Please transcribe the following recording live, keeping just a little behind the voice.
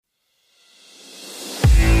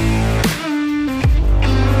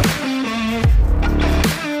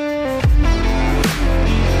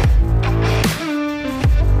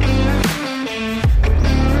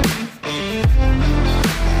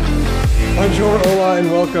Bonjour, hola,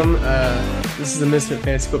 and welcome. This is the Misfit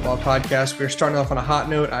Fantasy Football Podcast. We're starting off on a hot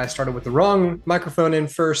note. I started with the wrong microphone in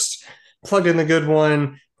first, plugged in the good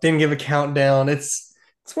one, didn't give a countdown. It's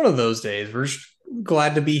one of those days. We're just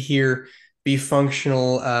glad to be here, be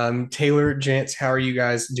functional. Taylor, Jance, how are you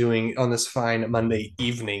guys doing on this fine Monday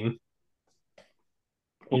evening?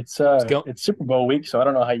 It's Go. it's Super Bowl week, so I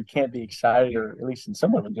don't know how you can't be excited or at least in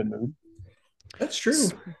somewhat of a good mood. That's true.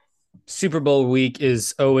 Super Bowl week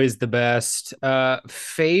is always the best.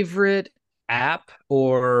 Favorite app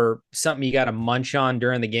or something you got to munch on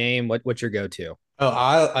during the game? What's your go-to? Oh,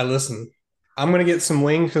 I listen. I'm gonna get some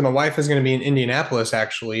wings because my wife is gonna be in Indianapolis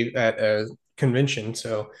actually at a convention.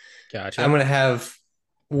 So I'm Gotcha. gonna have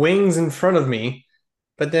wings in front of me,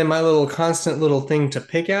 but then my little constant little thing to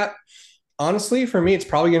pick at. Honestly, for me, it's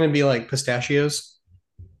probably gonna be like pistachios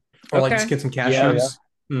or like just Okay. get some Yeah, yeah.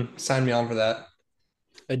 cashews. Sign me on for that.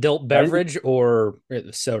 Adult I didn't. beverage or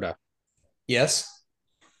soda? Yes.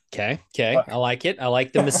 Okay. Uh, I like it. I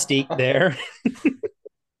like the mystique there.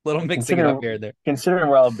 Little mixing it up considering here and there. considering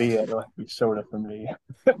where I'll be, it'll have to be soda for me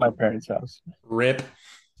at my parents' house. Rip.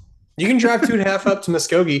 You can drive 2.5 up to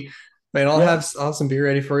Muskogee. Man, Yeah, I'll have some beer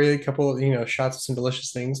ready for you, a couple, shots of some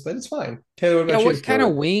delicious things, but it's fine. Taylor, what Yeah, about you? what kind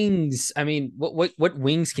of wings? I mean, what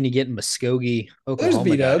wings can you get in Muskogee, There's Oklahoma, guys?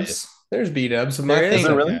 B-dubs. There's B-dubs. My There is is? there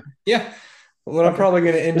thing, really? Okay. yeah. What I'm Okay. probably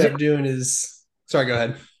going to end Is it? up doing is, sorry, go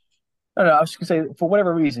ahead. No, no. I was just gonna say for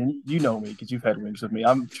whatever reason, you know me because you've had wings with me.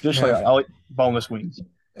 I'm traditionally Yeah. I'll eat boneless wings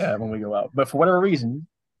when we go out, but for whatever reason,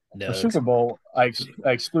 for Nugs. Super Bowl, I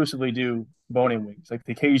exclusively do bone-in wings. Like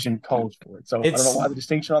the occasion calls for it. So I don't know It's, why the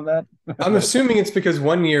distinction on that, I'm but assuming it's because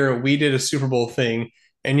one year we did a Super Bowl thing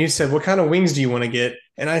and you said, what kind of wings do you want to get?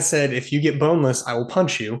 And I said, if you get boneless, I will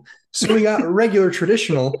punch you. So we got regular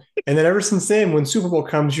traditional. And then ever since then, when Super Bowl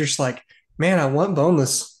comes, you're just like, man, I want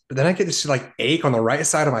boneless. But then I get this like ache on the right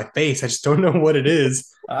side of my face. I just don't know what it is.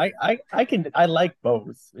 I like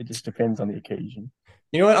both. It just depends on the occasion.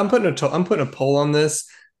 You know what? I'm putting a poll on this.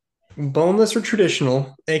 Boneless or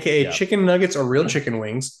traditional, aka Yeah. chicken nuggets or real chicken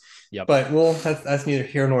wings. Yep. But that's neither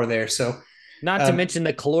here nor there. So Not to um, mention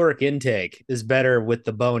the caloric intake is better with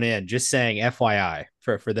the bone in. Just saying, FYI,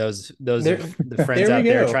 for those there, of the friends there we out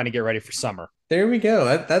there go. trying to get ready for summer. There we go.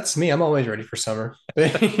 That's me. I'm always ready for summer.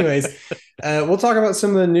 But anyways, we'll talk about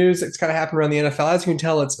some of the news that's kind of happened around the NFL. As you can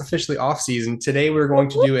tell, it's officially off season. Today we're going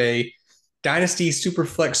to do a Dynasty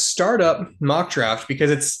Superflex startup mock draft because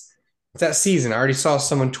it's that season. I already saw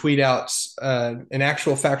someone tweet out an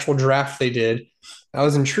actual factual draft they did. I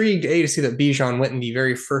was intrigued, to see that Bijan went in the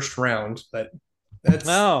very first round, but that's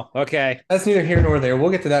Oh, okay. that's neither here nor there.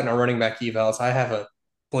 We'll get to that in our running back evals. I have a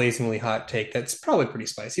blazingly hot take that's probably pretty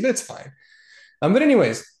spicy, but it's fine. But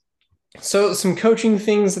anyways, so some coaching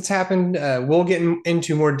things that's happened. We'll get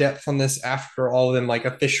into more depth on this after all of them, like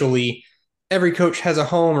officially. Every coach has a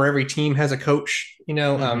home, or every team has a coach.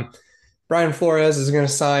 Hmm. Brian Flores is going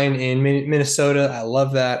to sign in Minnesota. I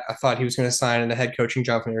love that. I thought he was going to sign in the head coaching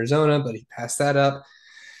job in Arizona, but he passed that up.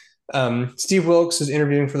 Steve Wilkes is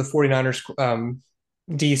interviewing for the 49ers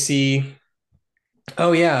DC.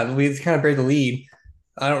 Oh, yeah, we kind of buried the lead.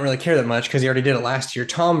 I don't really care that much because he already did it last year.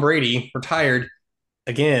 Tom Brady retired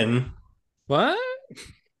again. What?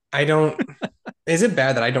 I don't. Is it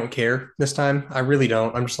bad that I don't care this time? I really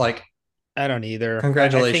don't. I'm just like, I don't either. I think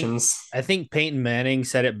congratulations. I think Peyton Manning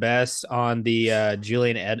said it best on the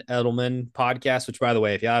Julian Edelman podcast. Which, by the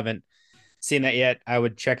way, if you haven't seen that yet, I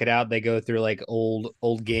would check it out. They go through like old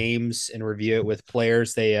games and review it with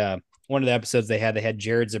players. They one of the episodes they had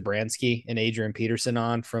Jared Zabransky and Adrian Peterson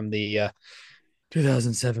on from the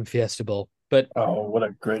 2007 Fiesta Bowl. But Oh, what a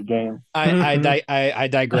great game! I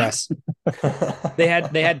digress. They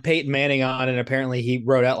had Peyton Manning on, and apparently he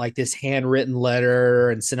wrote out like this handwritten letter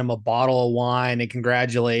and sent him a bottle of wine and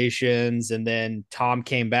congratulations. And then Tom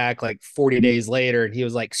came back like 40 days later, and he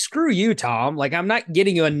was like, "Screw you, Tom! Like I'm not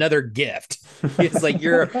getting you another gift." It's like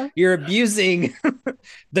you're abusing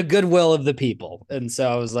the goodwill of the people. And so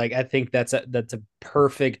I was like, I think that's a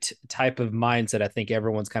perfect type of mindset. I think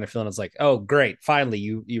everyone's kind of feeling it's like, oh, great, finally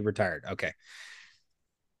you retired. Okay.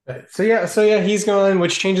 So yeah, he's gone,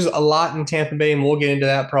 which changes a lot in Tampa Bay, and we'll get into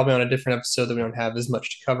that probably on a different episode that we don't have as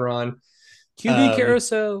much to cover on. QB Um,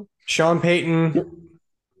 carousel. Sean Yeah, Payton,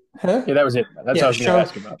 huh? yeah, that was it. That's what I Yeah, was going to Sean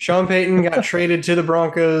ask about. Sean Payton got traded to the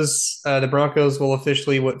Broncos. The Broncos will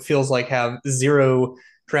officially what feels like have zero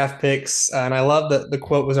draft picks. And I love that the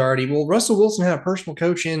quote was already, well, Russell Wilson had a personal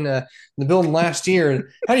coach in the building last year. And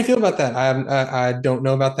how do you feel about that? I don't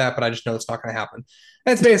know about that, but I just know it's not going to happen.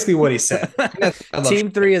 That's basically what he said. I love Team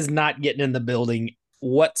three is not getting in the building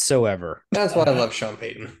whatsoever. that's why I love Sean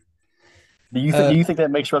Payton. Do you Uh, think that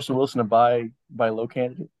makes Russell Wilson a buy low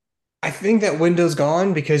candidate? I think that window's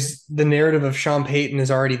gone because the narrative of Sean Payton is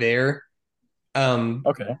already there.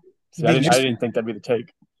 Okay. See, They I just didn't think that'd be the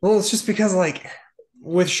take. Well, it's just because like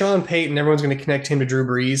with Sean Payton, everyone's going to connect him to Drew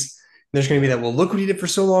Brees. There's going to be that. Well, look what he did for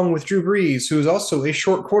so long with Drew Brees, who is also a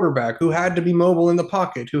short quarterback who had to be mobile in the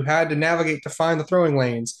pocket, who had to navigate to find the throwing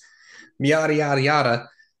lanes, yada yada yada.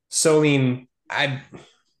 So I mean, I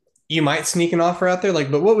you might sneak an offer out there, like,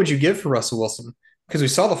 but what would you give for Russell Wilson? Because we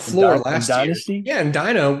saw the floor In last year. Dynasty, Yeah, and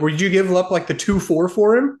Dino, would you give up like the 2-4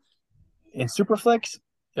 for him? in Superflex,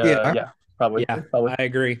 Yeah, yeah, probably, Yeah, probably. I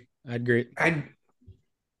agree. I agree. I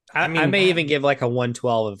I mean, may even give like a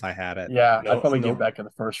 112 if I had it. Yeah, I'd no, probably give no. back in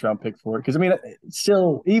the first round pick for it because I mean,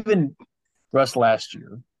 still, even Russ last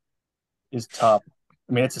year is top.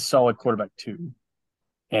 I mean, it's a solid quarterback too,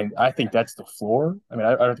 and I think that's the floor. I mean,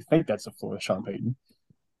 I don't think that's the floor with Sean Payton.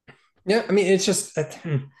 Yeah, I mean, it's just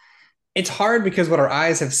it's hard because what our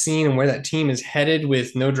eyes have seen and where that team is headed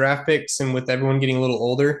with no draft picks and with everyone getting a little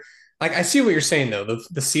older. Like I see what you're saying though.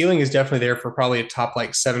 The ceiling is definitely there for probably a top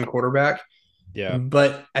like 7 quarterback, Yeah.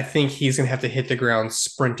 but I think he's gonna have to hit the ground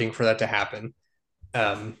sprinting for that to happen.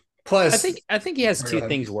 Plus, I think he has go two ahead.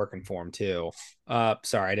 things working for him too.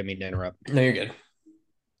 Sorry, I didn't mean to interrupt. No, you're good.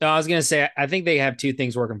 No, I was gonna say I think they have two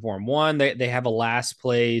things working for him. One, they have a last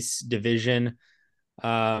place division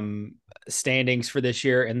um standings for this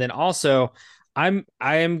year, and then also I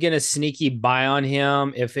am gonna sneaky buy on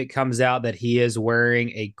him if it comes out that he is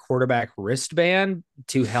wearing a quarterback wristband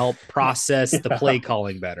to help process the Yeah. play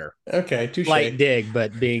calling better. Okay, touche. Light dig,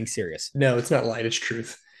 but being serious. No, it's not light. It's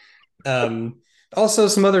truth. Also,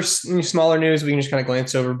 some other smaller news we can just kind of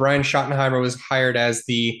glance over. Brian Schottenheimer was hired as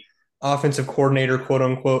the offensive coordinator, quote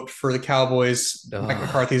unquote, for the Cowboys. Mike Ugh.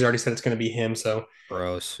 McCarthy's already said it's going to be him, so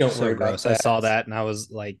Gross. don't So worry about gross. I that. saw that and I was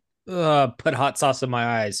like, put hot sauce in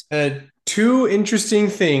my eyes. Two interesting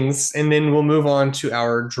things, and then we'll move on to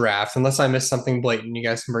our draft. Unless I missed something blatant, you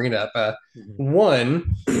guys can bring it up.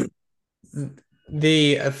 One,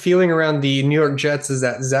 the feeling around the New York Jets is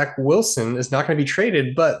that Zach Wilson is not going to be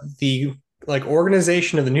traded, but the like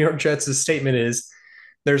organization of the New York Jets' statement is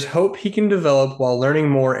there's hope he can develop while learning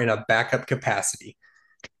more in a backup capacity.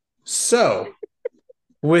 So,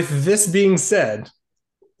 with this being said,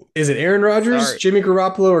 is it Aaron Rodgers, Sorry. Jimmy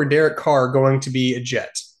Garoppolo, or Derek Carr going to be a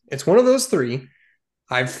Jet? It's one of those three.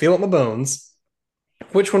 I feel it in my bones.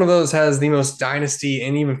 Which one of those has the most dynasty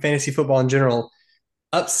and even fantasy football in general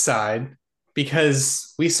upside?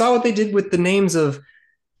 Because we saw what they did with the names of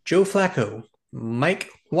Joe Flacco, Mike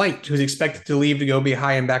White, who's expected to leave to go be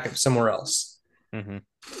high and backup somewhere else. Mm-hmm.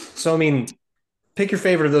 So, I mean, pick your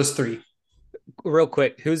favorite of those three. Real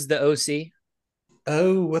quick, who's the OC?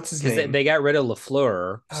 Oh, what's his Because name? they got rid of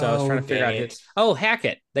LaFleur, so I was trying to figure out who. Oh,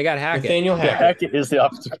 Hackett. They got Hackett. Nathaniel Yeah, Hackett. Hackett is the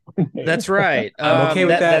offensive coordinator. That's right. I'm okay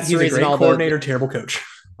with that. That's He's the a reason great coordinator, terrible coach.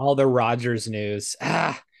 all the Rodgers news.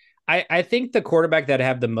 I think the quarterback that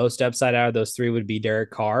have the most upside out of those three would be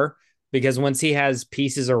Derek Carr, because once he has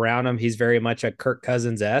pieces around him, he's very much a Kirk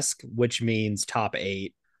Cousins esque, which means top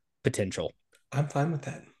 8 potential. I'm fine with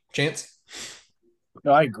that. Chance?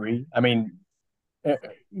 No, I agree. I mean,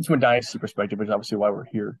 from a dynasty perspective, which is obviously why we're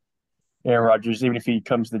here. Aaron Rodgers, even if he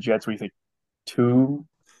comes to the Jets, we think 2,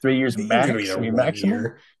 3 years max. I mean, maximum.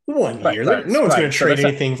 Year. 1 Right, year. right, No one's right. going to So trade that's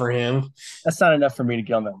anything for him. That's not enough for me to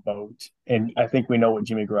get on that boat. And I think we know what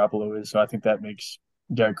Jimmy Garoppolo is, so I think that makes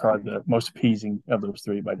Derek Carr the most appeasing of those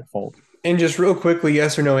three by default. And just real quickly,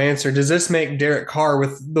 yes or no answer. Does this make Derek Carr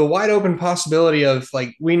with the wide open possibility of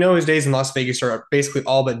like we know his days in Las Vegas are basically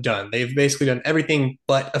all but done. They've basically done everything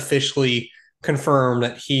but officially confirm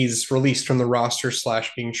that he's released from the roster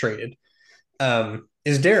 / being traded.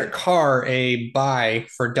 Is Derek Carr a buy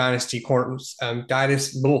for dynasty corners,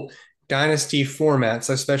 dynasty formats,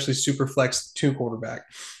 especially super flex 2 quarterback?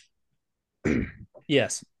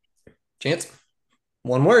 Yes. Chance?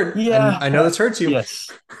 One word. Yeah. I know this hurts you. Yes.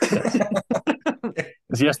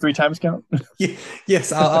 Does yes 3 times count?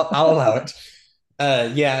 Yes, I'll allow it.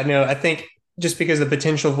 Yeah, no, I think just because of the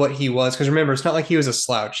potential of what he was, because remember, it's not like he was a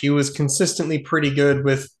slouch. He was consistently pretty good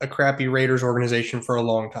with a crappy Raiders organization for a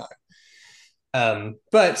long time.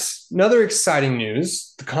 But another exciting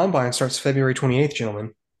news, the Combine starts February 28th,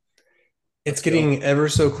 gentlemen. It's getting ever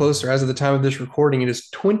so closer. As of the time of this recording, it is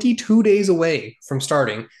 22 days away from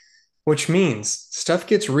starting, which means stuff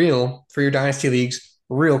gets real for your dynasty leagues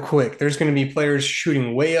real quick. There's going to be players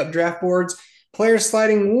shooting way up draft boards, players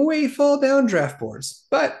sliding way fall down draft boards.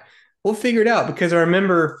 But we'll figure it out because I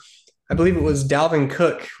remember, I believe it was Dalvin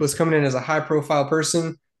Cook was coming in as a high profile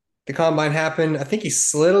person. The combine happened. I think he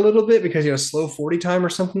slid a little bit because he had a slow 40 time or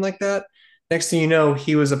something like that. Next thing you know,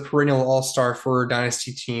 he was a perennial all-star for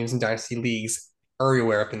dynasty teams and dynasty leagues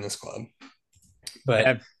everywhere up in this club.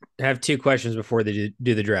 I But have two questions before they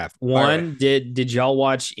do the draft. fire away. One, did y'all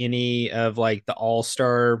watch any of like the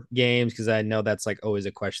All-Star games? Because I know that's like always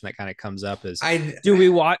a question that kind of comes up is I do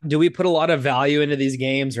we put a lot of value into these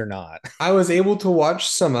games or not? I was able to watch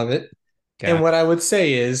some of it. And Okay. what I would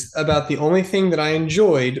say is about the only thing that I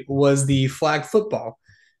enjoyed was the flag football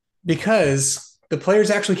because the players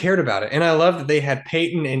actually cared about it. And I love that they had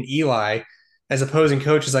Peyton and Eli as opposing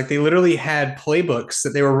coaches. Like they literally had playbooks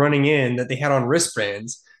that they were running in that they had on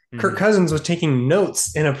wristbands. Kirk Mhm. Cousins was taking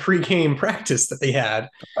notes in a pregame practice that they had.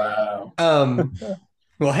 Wow. Um,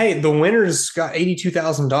 well, hey, the winners got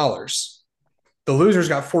 $82,000. The losers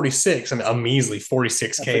got 46. I mean, a measly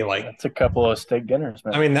 46K. Like, That's a couple of steak dinners, I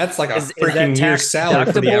man. mean, that's like a Is that freaking year's tax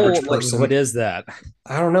salary for the average deductible? Like, what person. is that?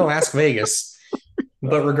 I don't know. Ask Vegas.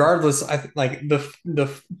 But regardless, like the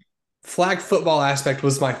flag football aspect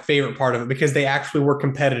was my favorite part of it because they actually were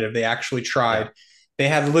competitive. They actually Yeah. tried. They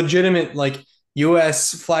had legitimate like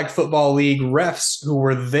U.S. Flag Football League refs who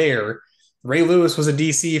were there. Ray Lewis was a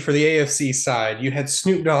DC for the AFC side. You had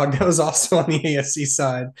Snoop Dogg that was also on the AFC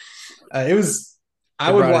side. It was. I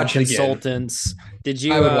They would brought in watch it again. consultants. Did I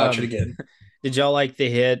you would watch it again. did y'all like the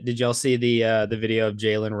hit? Did y'all see the video of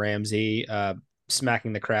Jalen Ramsey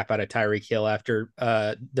smacking the crap out of Tyreek Hill after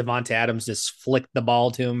Devonta Adams just flicked the ball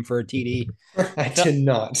to him for a TD? I felt did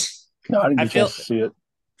not. No, I didn't I get a feel chance to see it.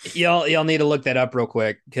 y'all need to look that up real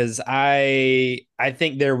quick because I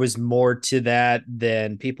think there was more to that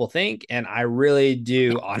than people think, and I really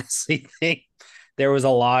do honestly think there was a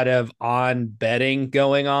lot of on betting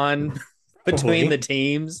going on between the Probably.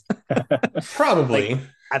 teams, like Probably.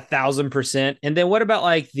 1,000%. And then what about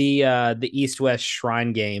like the East West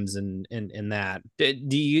Shrine games and that?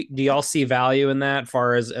 Do y'all see value in that,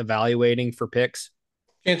 far as evaluating for picks?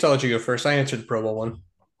 Chance, I'll let you go first. I answered the Pro Bowl one.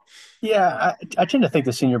 Yeah, I tend to think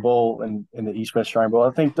the Senior Bowl and the East West Shrine Bowl,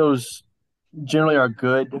 I think those generally are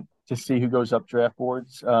good to see who goes up draft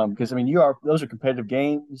boards. Because I mean, those are competitive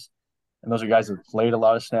games, and those are guys that played a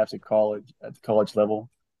lot of snaps at the college level.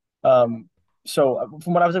 Um, so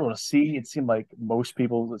from what I was able to see, it seemed like most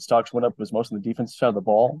people that stocks went up was most on the defensive side of the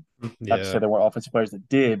ball. Not to say Yeah. there weren't offensive players that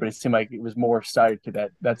did, but it seemed like it was more sided to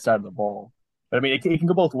that side of the ball. But I mean, it can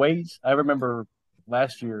go both ways. I remember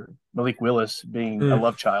last year Malik Willis being a Mm,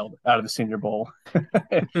 love child out of the Senior Bowl,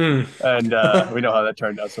 mm. and we know how that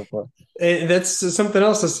turned out so far. That's something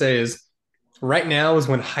else to say is right now is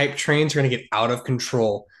when hype trains are going to get out of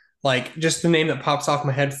control. Like just the name that pops off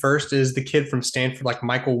my head first is the kid from Stanford, like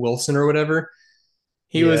Michael Wilson or whatever.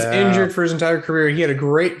 He was Yeah. injured for his entire career. He had a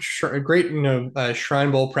great,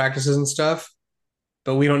 Shrine Bowl practices and stuff,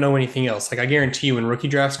 but we don't know anything else. Like I guarantee you, when rookie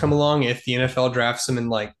drafts come along, if the NFL drafts him in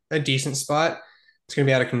like a decent spot, it's going to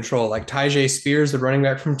be out of control. Like Tyjae Spears, the running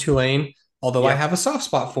back from Tulane, although I Yep. have a soft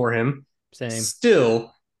spot for him, Same.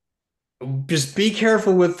 still just be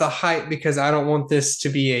careful with the hype because I don't want this to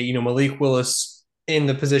be a, Malik Willis in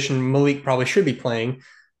the position Malik probably should be playing,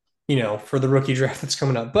 for the rookie draft that's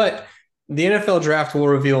coming up. But the NFL draft will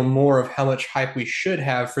reveal more of how much hype we should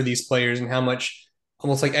have for these players and how much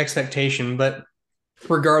almost like expectation. But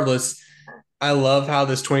regardless, I love how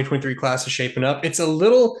this 2023 class is shaping up. It's a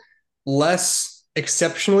little less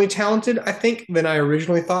exceptionally talented, I think, than I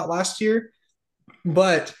originally thought last year.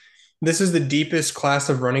 But this is the deepest class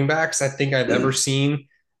of running backs I think I've ever seen.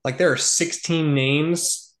 Like there are 16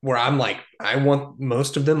 names where I'm like, I want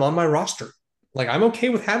most of them on my roster. Like I'm okay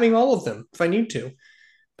with having all of them if I need to.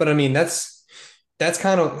 But I mean, that's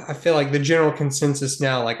kind of I feel like the general consensus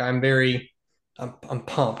now. Like I'm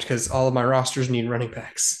pumped because all of my rosters need running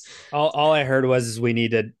backs. All I heard was is we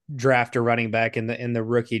need to draft a running back in the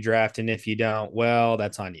rookie draft, and if you don't, well,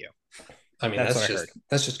 that's on you. I mean, That's what I heard.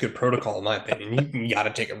 that's just good protocol in my opinion. You got to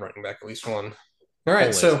take a running back at least one. All right,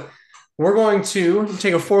 Always. so we're going to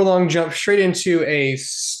take a 4 long jump straight into a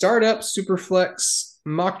startup superflex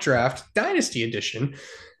mock draft dynasty edition.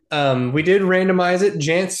 We did randomize it.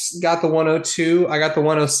 Jance got the 102, I got the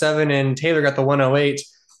 107, and Taylor got the 108.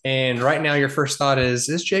 And right now, your first thought is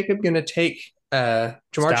Jacob going to take Jamar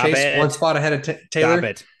Stop Chase it. one spot ahead of Taylor? Stop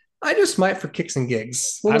it. I just might for kicks and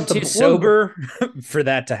gigs. I'm too sober for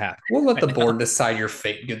that to happen. We'll let the board decide your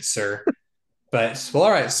fate, good sir. But, well,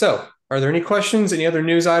 all right. So, are there any questions, any other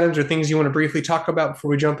news items, or things you want to briefly talk about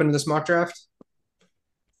before we jump into this mock draft?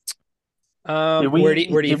 Where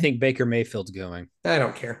do you think Baker Mayfield's going? I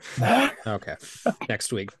don't care. Okay,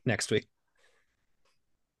 next week.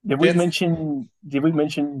 Did we mention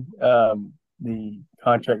the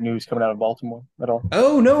contract news coming out of Baltimore at all?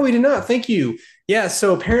 Oh, no, we did not. Thank you. Yeah,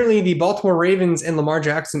 so apparently the Baltimore Ravens and Lamar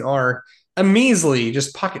Jackson are a measly,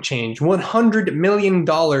 just pocket change, $100 million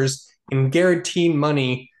in guaranteed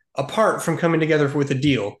money apart from coming together with a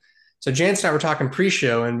deal. So Jance and I were talking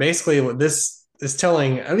pre-show, and basically what this is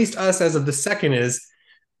telling, at least us as of the second, is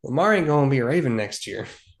Lamar ain't going to be a Raven next year.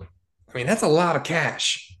 I mean, that's a lot of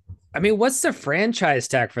cash. I mean, what's the franchise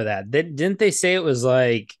tag for that? Didn't they say it was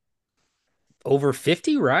like over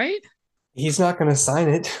 50, right? He's not going to sign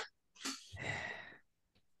it.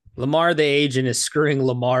 Lamar the agent is screwing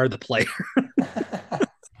Lamar the player.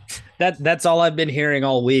 That's all I've been hearing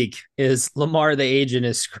all week is Lamar the agent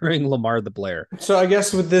is screwing Lamar the player. So I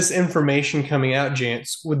guess with this information coming out,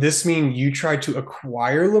 Jance, would this mean you tried to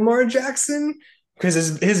acquire Lamar Jackson? Because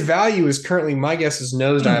his value is currently, my guess is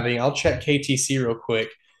nosediving. I'll check KTC real quick.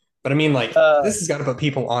 But I mean, like, this has got to put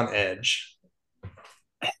people on edge.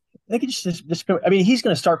 I think it's just I mean, he's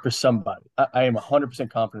going to start for somebody. I am 100%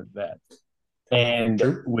 confident of that. And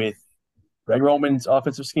True. with Greg Roman's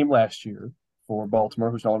offensive scheme last year for Baltimore,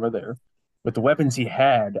 who's no longer there, with the weapons he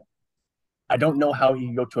had, I don't know how he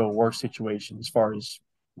can go to a worse situation as far as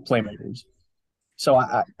playmakers. So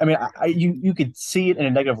you could see it in a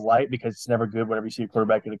negative light because it's never good whenever you see a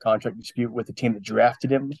quarterback in a contract dispute with the team that drafted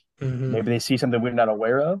him. Mm-hmm. Maybe they see something we're not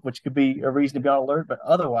aware of, which could be a reason to be on alert. But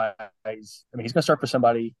otherwise, I mean, he's going to start for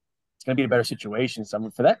somebody. It's going to be in a better situation. So I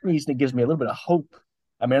mean, for that reason, it gives me a little bit of hope.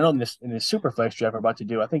 I mean, I know in this super flex draft we're about to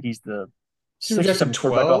do, I think he's the Super sixth or Jackson seventh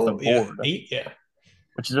quarterback off the 12, yeah, board, 8, yeah.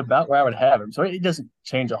 which is about where I would have him. So it doesn't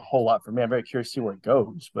change a whole lot for me. I'm very curious to see where it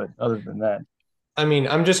goes. But other than that, I mean,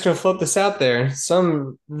 I'm just going to float this out there.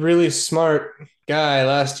 Some really smart guy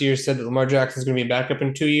last year said that Lamar Jackson's going to be back up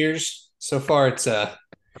in 2 years. So far, it's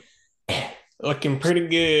looking pretty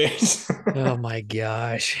good. Oh my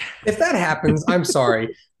gosh. If that happens, I'm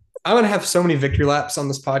sorry. I'm going to have so many victory laps on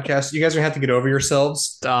this podcast. You guys are going to have to get over yourselves.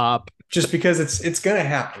 Stop. Just because it's going to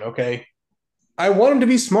happen, okay? I want him to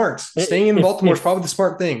be smart. Staying in Baltimore is probably the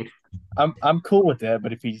smart thing. I'm cool with that,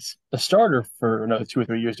 but if he's a starter for another 2 or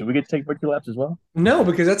 3 years, do we get to take victory laps as well? No,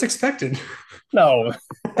 because that's expected. No,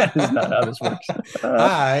 that is not how this works.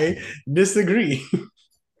 I disagree.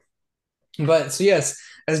 But so yes,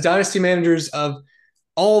 as dynasty managers of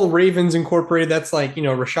all the Ravens Incorporated, that's like,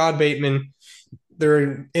 Rashad Bateman.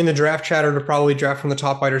 They're in the draft chatter to probably draft from the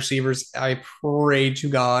top wide receivers. I pray to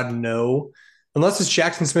God, no. Unless it's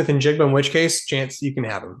Jackson Smith and Jigba, in which case, Chance, you can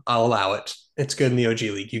have him. I'll allow it. It's good in the OG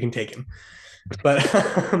league. You can take him. But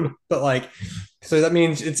so that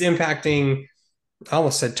means it's impacting, I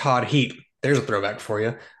almost said Todd Heap. There's a throwback for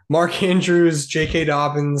you. Mark Andrews, J.K.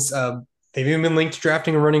 Dobbins. They've even been linked to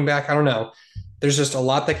drafting a running back. I don't know. There's just a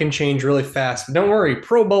lot that can change really fast. But don't worry,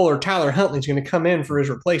 Pro Bowler Tyler Huntley is going to come in for his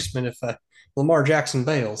replacement if Lamar Jackson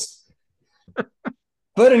bails.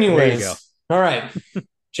 But anyways, all right.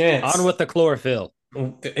 Chance. On with the chlorophyll.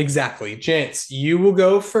 Exactly. Chance, you will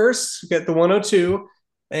go first, get the 102.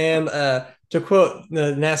 And to quote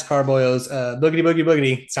the NASCAR boyos, boogity, boogity,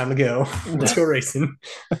 boogity, it's time to go. Let's go racing.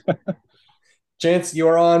 Chance, you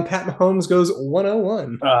are on. Pat Mahomes goes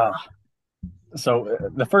 101. So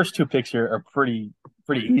the first two picks here are pretty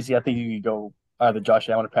easy. I think you could go either Josh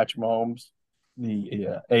Allen or Patrick Mahomes.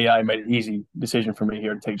 The AI made an easy decision for me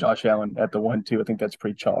here to take Josh Allen at the 1-2. I think that's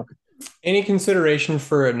pretty chalk. Any consideration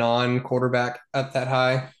for a non-quarterback up that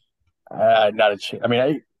high? Not a chance. I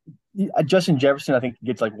mean, Justin Jefferson, I think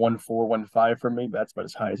gets like 1-4, 1-5 for me, but that's about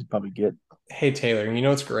as high as he'd probably get. Hey, Taylor, you know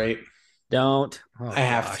what's great? Don't. I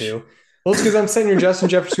have to. Well, it's because I'm saying your Justin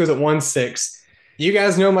Jefferson goes at 1-6. You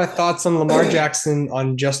guys know my thoughts on Lamar Jackson,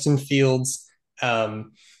 on Justin Fields.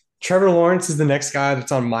 Trevor Lawrence is the next guy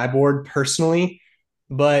that's on my board personally.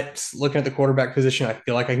 But looking at the quarterback position, I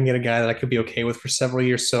feel like I can get a guy that I could be okay with for several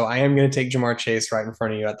years. So I am going to take Jamar Chase right in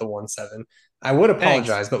front of you at the 1-7. I would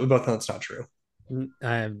apologize, but we both know it's not true.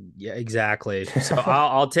 Yeah, exactly. So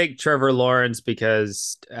I'll take Trevor Lawrence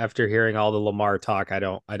because after hearing all the Lamar talk, I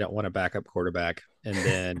don't want a backup quarterback. And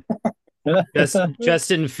then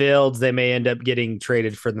Justin Fields, they may end up getting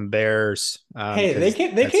traded for the Bears. Hey, they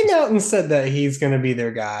came out and said that he's going to be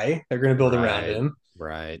their guy. They're going to build around him.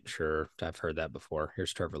 Right, sure. I've heard that before.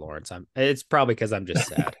 Here's Trevor Lawrence. It's probably because I'm just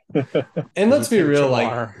sad. And let's be real,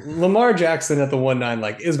 like Lamar Jackson at the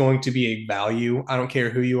 1-9, is going to be a value. I don't care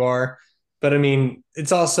who you are. But I mean,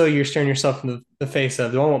 it's also you're staring yourself in the face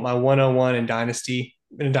of, do I want my 101 in a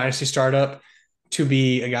dynasty startup to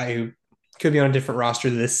be a guy who could be on a different roster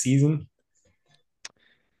this season?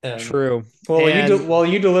 True. Well, while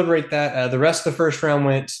you deliberate that, the rest of the first round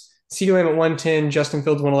went CeeDee Lamb at 110, Justin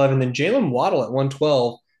Fields 111, then Jalen Waddle at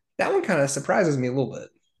 112. That one kind of surprises me a little bit.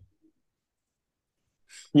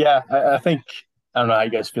 Yeah, I think I don't know how you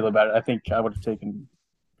guys feel about it. I think I would have taken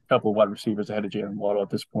a couple of wide receivers ahead of Jalen Waddle at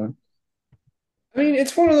this point. I mean,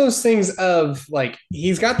 it's one of those things of like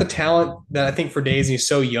he's got the talent that I think for days he's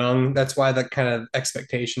so young. That's why the kind of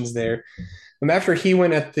expectations there. After he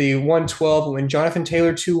went at the 112, when Jonathan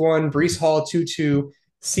Taylor 2-1, Brees Hall 2-2,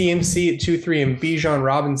 CMC at 2-3, and Bijan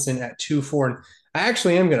Robinson at 2-4. And I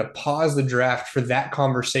actually am going to pause the draft for that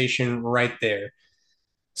conversation right there.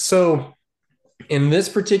 So in this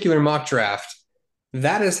particular mock draft,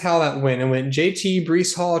 that is how that went. It went JT,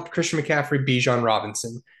 Brees Hall, Christian McCaffrey, Bijan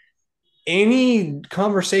Robinson. Any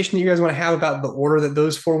conversation that you guys want to have about the order that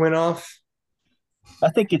those four went off? I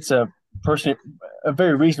think it's a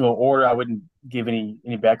very reasonable order. I wouldn't give any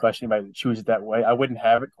backlash to anybody that choose it that way. I wouldn't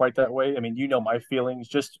have it quite that way. I mean, you know my feelings,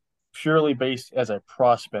 just purely based as a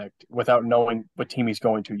prospect without knowing what team he's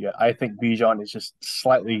going to yet. I think Bijan is just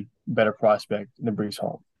slightly better prospect than Brees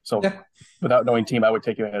Hall. So Yeah. without knowing team, I would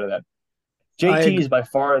take him ahead of that. JT is by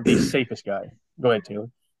far the safest guy. Go ahead,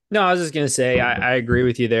 Taylor. No, I was just gonna say I agree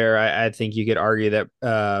with you there. I think you could argue that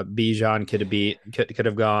Bijan could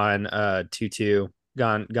have gone 2-2,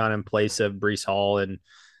 gone in place of Brees Hall and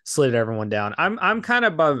slid everyone down. I'm kind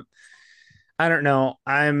of above. I don't know.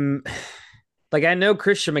 I'm like I know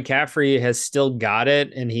Christian McCaffrey has still got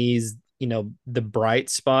it, and he's the bright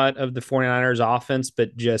spot of the 49ers offense,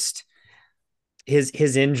 but just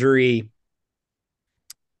his injury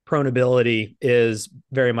prone is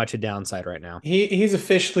very much a downside right now. He's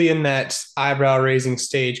officially in that eyebrow raising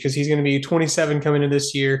stage because he's going to be 27 coming into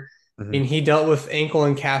this year. Mm-hmm. And he dealt with ankle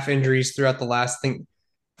and calf injuries throughout the last, I think,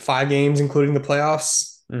 5 games, including the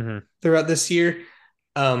playoffs throughout this year.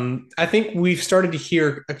 I think we've started to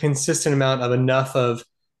hear a consistent amount of enough of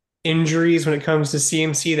injuries when it comes to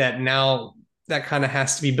CMC that now that kind of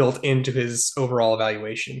has to be built into his overall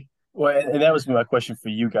evaluation. Well, and that was my question for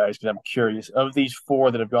you guys because I'm curious. Of these four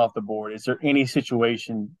that have gone off the board, is there any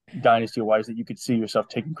situation dynasty-wise that you could see yourself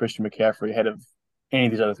taking Christian McCaffrey ahead of any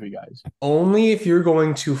of these other three guys? Only if you're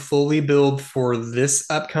going to fully build for this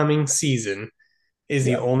upcoming season is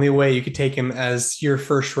the only way you could take him as your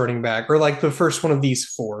first running back or like the first one of these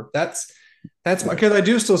four. That's because I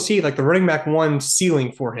do still see like the running back one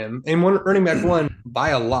ceiling for him and one running back one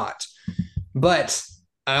by a lot. But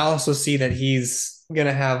I also see that he's going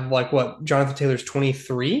to have like what Jonathan Taylor's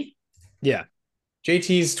 23. Yeah.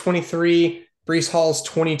 JT's 23. Brees Hall's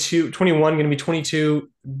 22, 21, going to be 22.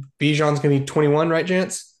 Bijan's going to be 21, right,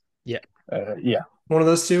 Jance? Yeah. Yeah. One of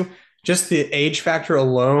those two. Just the age factor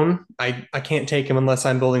alone, I can't take him unless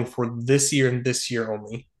I'm building for this year and this year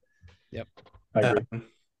only. Yep. I agree.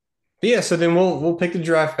 But yeah, so then we'll pick the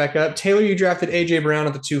draft back up. Taylor, you drafted AJ Brown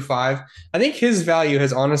at the 2-5. I think his value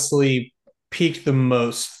has honestly peaked the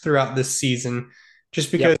most throughout this season,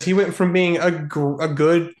 just because he went from being a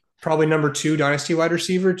good, probably number 2 dynasty wide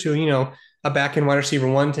receiver to a back end wide receiver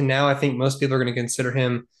 1 to now I think most people are going to consider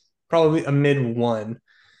him probably a mid 1.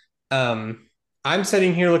 I'm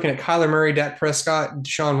sitting here looking at Kyler Murray, Dak Prescott,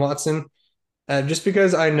 Deshaun Watson, just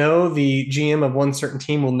because I know the GM of one certain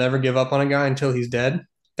team will never give up on a guy until he's dead.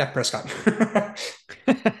 Dak Prescott.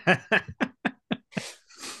 I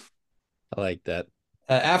like that.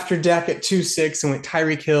 After Dak at 2-6, and went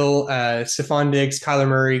Tyreek Hill, Stephon Diggs, Kyler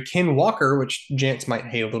Murray, Ken Walker, which Jance might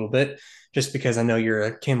hate a little bit, just because I know you're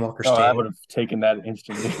a Ken Walker stan. I would have taken that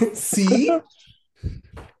instantly.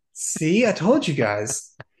 See, I told you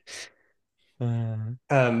guys.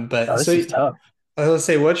 This is tough. I was gonna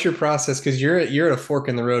say, what's your process? Because you're at a fork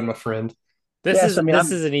in the road, my friend. This is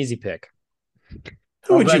an easy pick.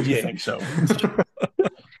 Who would you think so?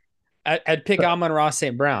 I'd pick Amon-Ra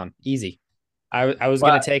St. Brown. Easy. I was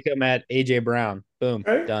going to take him at AJ Brown. Boom.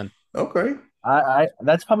 Okay. Done. Okay. I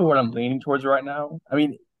that's probably what I'm leaning towards right now. I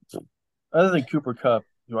mean, other than Cooper Kupp,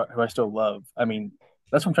 who I still love. I mean,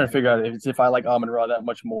 that's what I'm trying to figure out if I like Amon-Ra that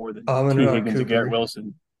much more than T. Higgins or Garrett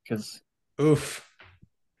Wilson, because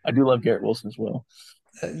I do love Garrett Wilson as well.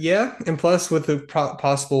 Yeah, and plus with the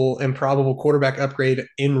possible improbable quarterback upgrade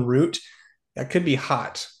en route, that could be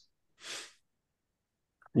hot.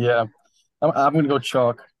 Yeah, I'm going to go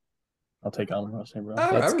chalk. I'll take Amon-Ra St. Brown.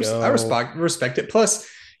 I respect it. Plus,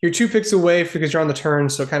 you're 2 picks away because you're on the turn,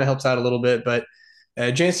 so it kind of helps out a little bit. But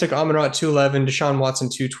James took Amon-Ra at 2-11, Deshaun Watson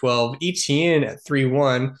 2-12, ETN at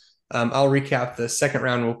 3-1. I'll recap the second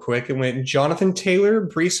round real quick. It went Jonathan Taylor,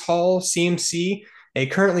 Brees Hall, CMC, a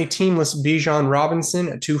currently teamless Bijan Robinson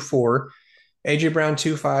at 2-4, AJ Brown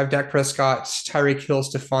 2-5, Dak Prescott, Tyreek Hill,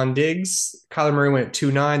 Stephon Diggs, Kyler Murray went at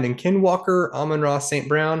 2-9, then Ken Walker, Amon-Ra St.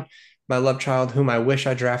 Brown, my love child, whom I wish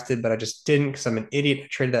I drafted, but I just didn't because I'm an idiot. I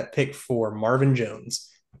traded that pick for Marvin Jones.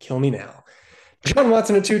 Kill me now. Deshaun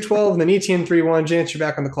Watson at 2-12, and then ETN 3-1. Jance, you're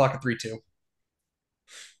back on the clock at 3-2.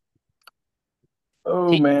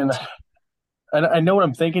 Oh, man. I know what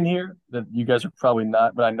I'm thinking here, that you guys are probably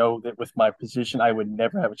not, but I know that with my position, I would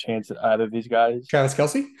never have a chance at either of these guys. Travis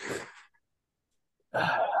Kelce?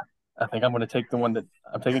 I think I'm going to take the one that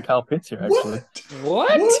I'm taking Kyle Pitts here, actually.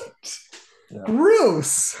 What? Yeah.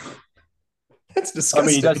 Gross. That's I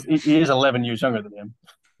mean, disgusting. he is 11 years younger than him.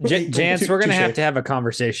 Jance, we're gonna Touche. have a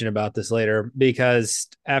conversation about this later because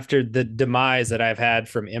after the demise that I've had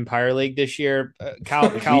from Empire League this year, Kyle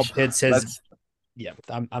Pitts has. Yeah,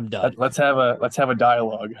 I'm done. Let's have a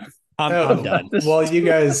dialogue. I'm done. Well, you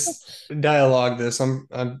guys dialogue this.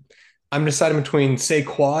 I'm deciding between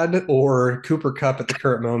Saquon or Cooper Kupp at the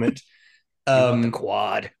current moment. You want the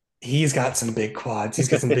quad? He's got some big quads. He's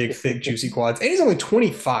got some big, thick, juicy quads, and he's only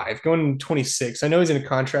 25, going 26. I know he's in a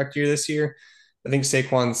contract year this year. I think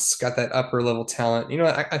Saquon's got that upper level talent. You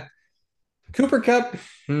know, Cooper Kupp.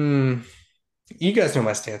 You guys know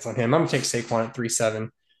my stance on him. I'm gonna take Saquon at 3.7.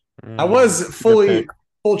 I was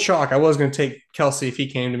full chalk. I was going to take Kelce if he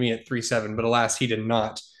came to me at 3.7, but alas, he did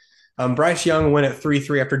not. Bryce Young went at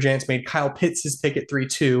 3.3 after Jance made Kyle Pitts his pick at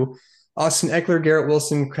 3.2. Austin Eckler, Garrett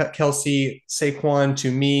Wilson, Kelce, Saquon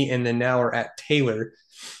to me, and then now we're at Taylor.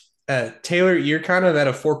 Taylor, you're kind of at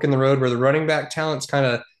a fork in the road where the running back talent's kind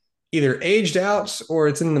of either aged out or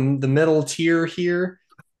it's in the middle tier here.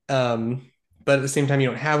 But at the same time, you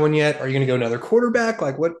don't have one yet. Are you going to go another quarterback?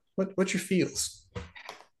 Like, what's your feels?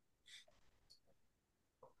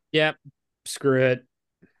 Yeah, screw it.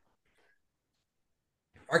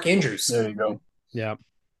 Mark Andrews. There you go. Yeah.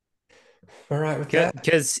 All right with that.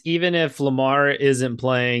 Because even if Lamar isn't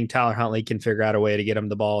playing, Tyler Huntley can figure out a way to get him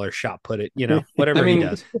the ball or shot put it, whatever he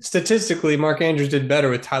does. Statistically, Mark Andrews did better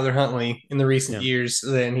with Tyler Huntley in the recent years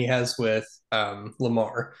than he has with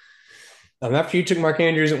Lamar. After you took Mark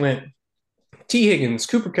Andrews, it went T. Higgins,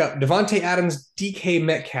 Cooper Kupp, Devontae Adams, DK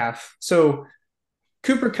Metcalf. So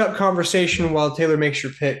Cooper Kupp conversation while Taylor makes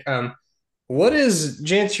your pick. What is,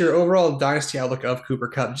 Jance, your overall dynasty outlook of Cooper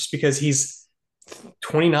Kupp? Just because he's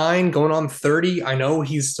 29, going on 30. I know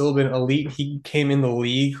he's still been elite. He came in the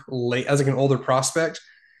league late as like an older prospect,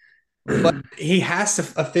 but he has to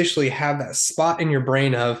officially have that spot in your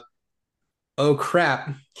brain of, oh crap,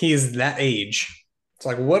 he is that age. It's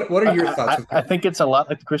like, what are your thoughts? I think it's a lot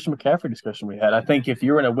like the Christian McCaffrey discussion we had. I think if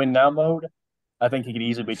you're in a win now mode, I think he could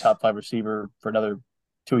easily be top 5 receiver for another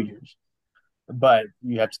 2 years. But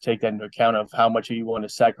you have to take that into account of how much you want to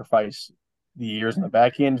sacrifice the years in the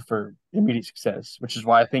back end for immediate success, which is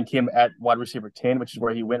why I think him at wide receiver 10, which is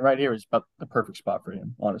where he went right here, is about the perfect spot for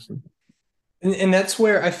him, honestly. And that's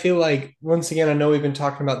where I feel like, once again, I know we've been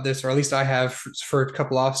talking about this, or at least I have for a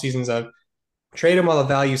couple off seasons of trade him while the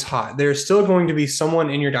value's hot. There's still going to be someone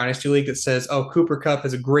in your dynasty league that says, oh, Cooper Kupp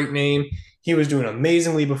is a great name. He was doing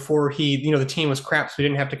amazingly before the team was crap, so he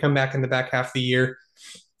didn't have to come back in the back half of the year.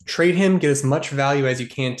 Trade him, get as much value as you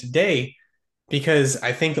can today, because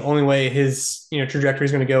I think the only way his trajectory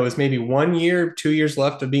is going to go is maybe 1 year, 2 years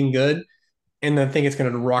left of being good, and then I think it's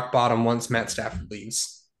going to rock bottom once Matt Stafford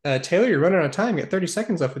leaves. Taylor, you're running out of time. You got 30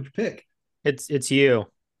 seconds left with your pick. It's you.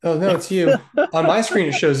 Oh no, it's you. On my screen,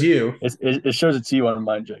 it shows you. It shows it's you on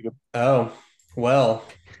mine, Jacob. Oh well,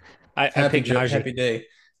 I picked Najee. Happy day.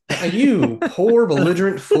 You poor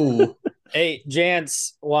belligerent fool. Hey,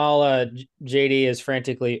 Jance, while JD is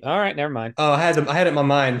frantically, all right, never mind. Oh, I had it in my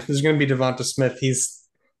mind. There's going to be Devonta Smith. He's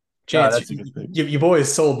Jance. That's a good pick. You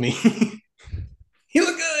boys sold me. He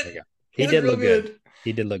looked good. He did look good.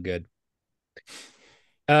 He did look good.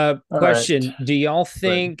 Question: right. Do y'all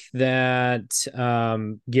think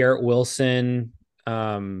that Garrett Wilson?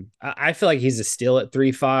 I feel like he's a steal at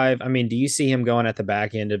 3.5. I mean, do you see him going at the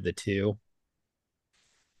back end of the 2?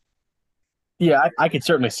 Yeah, I could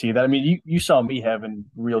certainly see that. I mean, you saw me having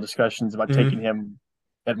real discussions about taking him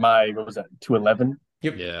at my, what was that, 211?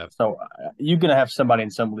 Yep. Yeah. So you're going to have somebody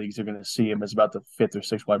in some leagues who are going to see him as about the 5th or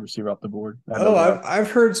 6th wide receiver off the board.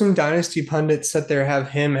 I've heard some dynasty pundits sit there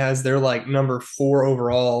have him as their like number 4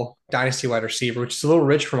 overall dynasty wide receiver, which is a little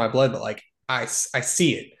rich for my blood, but like I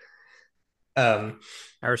see it. I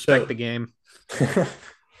respect the game.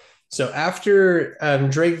 So after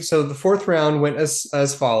Drake, so the 4th round went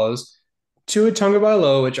as follows. Tua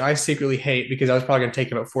Tagovailoa, which I secretly hate because I was probably going to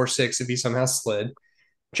take him at 4.6 if he somehow slid.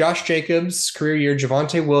 Josh Jacobs, career year.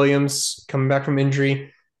 Javonte Williams, coming back from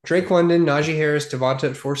injury. Drake London, Najee Harris, Devonta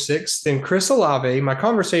at 4.6. Then Chris Olave. My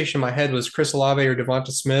conversation in my head was Chris Olave or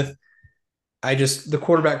Devonta Smith. The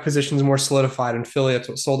quarterback position is more solidified in Philly. That's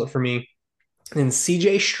what sold it for me. Then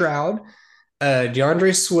CJ Stroud,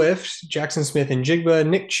 DeAndre Swift, Jackson Smith and Jigba,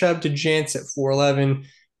 Nick Chubb to Jance at 4.11.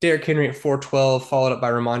 Derrick Henry at 4.12, followed up by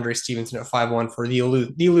Ramondre Stevenson at 5.1 for the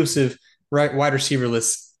elusive wide receiver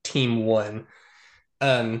list team 1.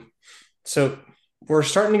 So we're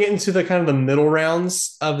starting to get into the kind of the middle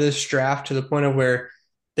rounds of this draft to the point of where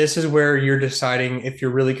this is where you're deciding if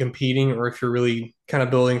you're really competing or if you're really kind of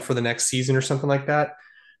building for the next season or something like that.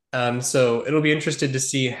 So it'll be interested to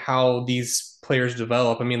see how these players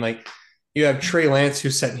develop. I mean, like you have Trey Lance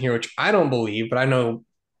who's sitting here, which I don't believe, but I know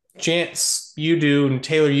Chance, you do, and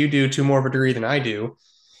Taylor, you do to more of a degree than I do.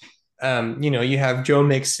 You have Joe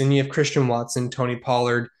Mixon, you have Christian Watson, Tony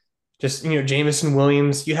Pollard, just Jameson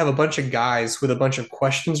Williams. You have a bunch of guys with a bunch of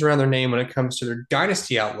questions around their name when it comes to their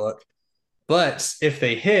dynasty outlook. But if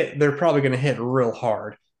they hit, they're probably going to hit real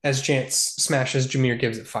hard as Chance smashes Jahmyr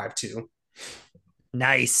Gibbs at 5'2".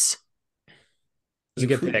 Nice. It's a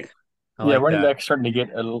good pick. Running back starting to get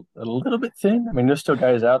a little bit thin. I mean, there's still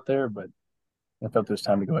guys out there, but I felt it was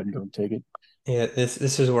time to go ahead and go and take it. Yeah,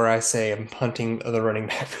 this is where I say I'm punting the running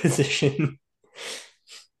back position.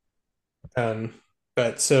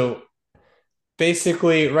 But so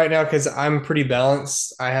basically right now, because I'm pretty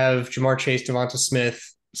balanced, I have Jamar Chase, Devonta Smith,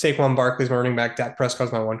 Saquon Barkley's my running back, Dak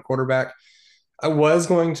Prescott's my one quarterback. I was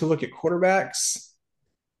going to look at quarterbacks.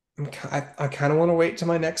 I kind of want to wait to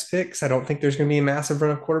my next pick because I don't think there's going to be a massive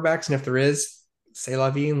run of quarterbacks. And if there is, say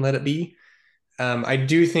la vie and let it be. I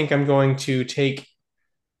do think I'm going to take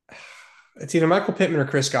it's either Michael Pittman or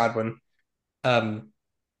Chris Godwin.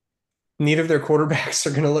 Neither of their quarterbacks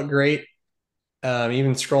are going to look great.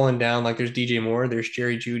 Even scrolling down, like there's DJ Moore, there's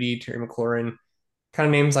Jerry Jeudy, Terry McLaurin, kind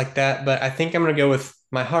of names like that. But I think I'm going to go with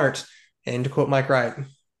my heart. And to quote Mike Wright,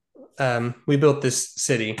 we built this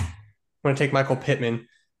city. I'm going to take Michael Pittman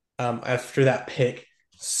after that pick.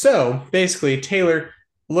 So basically, Taylor,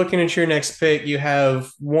 looking at your next pick, you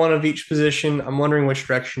have one of each position. I'm wondering which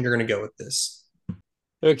direction you're going to go with this.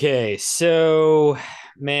 Okay, so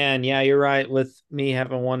man, yeah, you're right with me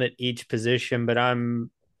having one at each position, but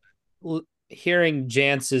I'm hearing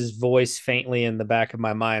Jance's voice faintly in the back of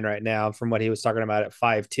my mind right now from what he was talking about at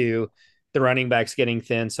 5'2". The running back's getting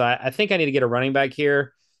thin. So I think I need to get a running back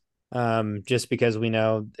here, just because we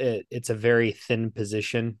know it's a very thin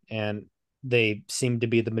position and they seem to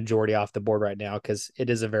be the majority off the board right now because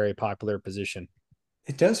it is a very popular position.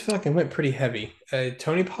 It does feel like it went pretty heavy.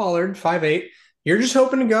 Tony Pollard, 5'8". You're just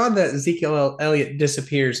hoping to God that Ezekiel Elliott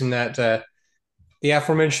disappears and that the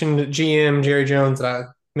aforementioned GM, Jerry Jones, that I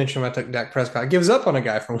mentioned when I took Dak Prescott, gives up on a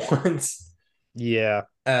guy for once. Yeah.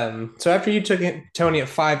 So after you took Tony at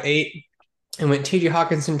 5'8", and went T.J.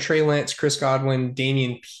 Hockenson, Trey Lance, Chris Godwin,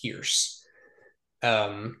 Damian Pierce.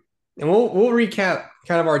 And we'll recap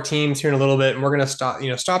kind of our teams here in a little bit, and we're going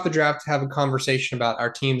to stop the draft to have a conversation about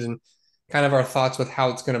our teams and kind of our thoughts with how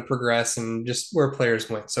it's going to progress and just where players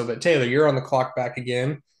went. So, but Taylor, you're on the clock back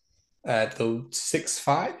again at the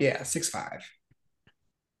 6'5". Yeah, 6'5".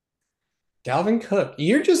 Dalvin Cook,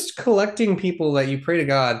 you're just collecting people that you pray to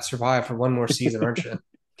God survive for one more season, aren't you?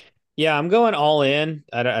 Yeah, I'm going all in.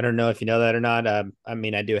 I don't know if you know that or not. I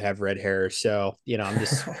mean, I do have red hair, so I'm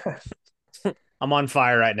just I'm on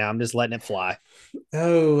fire right now. I'm just letting it fly.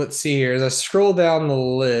 Oh, let's see here. As I scroll down the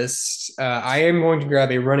list, I am going to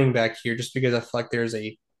grab a running back here just because I feel like there's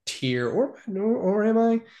a tier, or am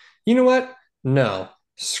I? You know what? No,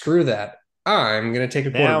 screw that. I'm going to take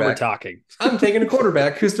a quarterback. Now we're talking. I'm taking a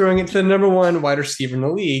quarterback who's throwing it to the number one wide receiver in the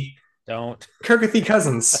league. Don't. Kirk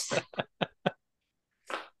Cousins.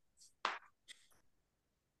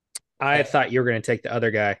 I thought you were going to take the other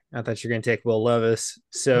guy. I thought you were going to take Will Levis.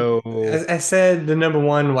 So I said the number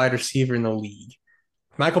one wide receiver in the league.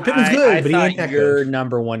 Michael Pittman's good, but he ain't that your good.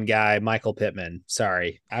 number one guy, Michael Pittman.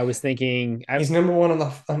 Sorry, I was thinking he's number one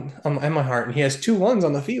on my heart, and he has 2 1s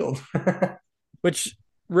on the field. Which,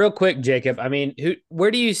 real quick, Jacob. I mean, where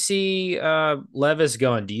do you see Levis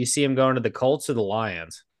going? Do you see him going to the Colts or the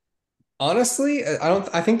Lions? Honestly,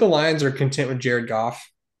 I think the Lions are content with Jared Goff.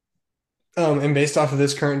 And based off of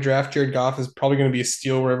this current draft, Jared Goff is probably going to be a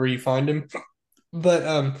steal wherever you find him.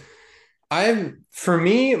 But for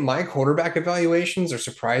me, my quarterback evaluations are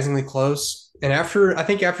surprisingly close. And after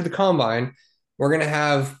the combine, we're going to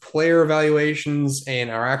have player evaluations and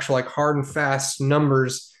our actual like hard and fast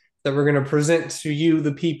numbers that we're going to present to you,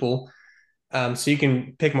 the people, so you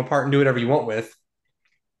can pick them apart and do whatever you want with.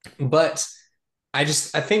 But I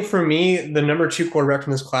think for me, the number 2 quarterback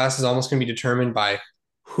from this class is almost going to be determined by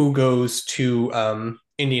who goes to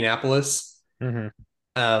Indianapolis.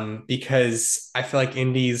 Mm-hmm. Because I feel like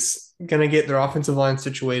Indy's going to get their offensive line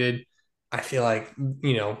situated. I feel like,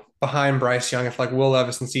 behind Bryce Young, I feel like Will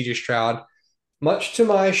Levis and CJ Stroud, much to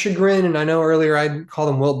my chagrin, and I know earlier I called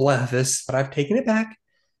him Will Levis, but I've taken it back.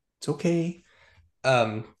 It's okay.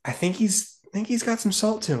 I think he's got some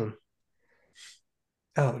salt to him.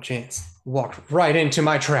 Oh, Jance walked right into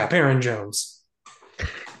my trap, Aaron Jones.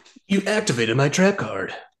 You activated my trap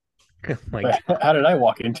card. Like, How did I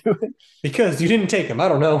walk into it? Because you didn't take him. I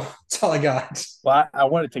don't know. That's all I got. Well, I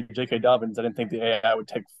wanted to take J.K. Dobbins. I didn't think the AI would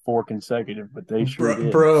take 4 consecutive, but they sure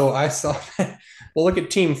did. Bro, I saw that. Well, look at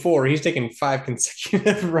Team 4. He's taking 5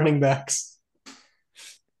 consecutive running backs. I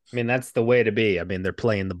mean, that's the way to be. I mean, they're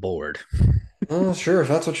playing the board. Oh, sure, if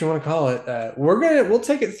that's what you want to call it. We'll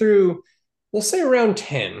take it through. We'll say around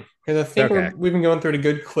 10 because I think Okay. we've been going through at a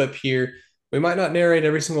good clip here. We might not narrate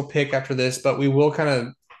every single pick after this, but we will kind of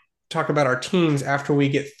talk about our teams after we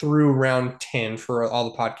get through round 10 for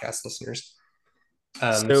all the podcast listeners.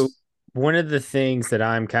 So one of the things that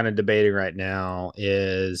I'm kind of debating right now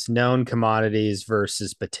is known commodities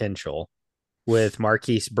versus potential, with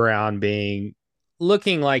Marquise Brown being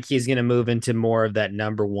looking like he's going to move into more of that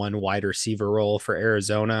number one wide receiver role for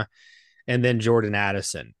Arizona. And then Jordan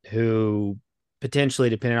Addison, who potentially,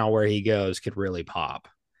 depending on where he goes, could really pop.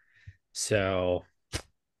 So,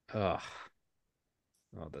 oh,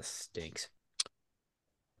 this stinks.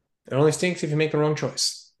 It only stinks if you make the wrong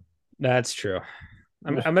choice. That's true.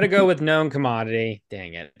 I'm going to go with known commodity.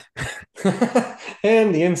 Dang it.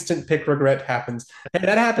 And the instant pick regret happens. And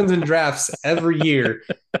that happens in drafts every year.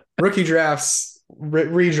 Rookie drafts,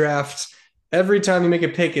 redraft. Every time you make a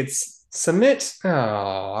pick, it's submit.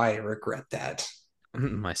 Oh, I regret that.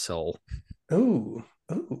 My soul. Ooh.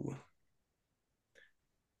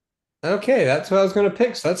 Okay, that's what I was going to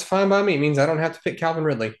pick. So that's fine by me. It means I don't have to pick Calvin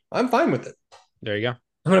Ridley. I'm fine with it. There you go.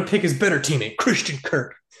 I'm going to pick his better teammate, Christian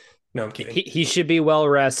Kirk. No, I'm kidding. He should be well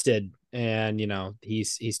rested, and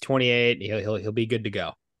he's 28. He'll be good to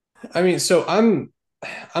go. I mean, so I'm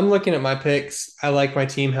looking at my picks. I like my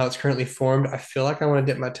team how it's currently formed. I feel like I want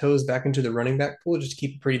to dip my toes back into the running back pool just to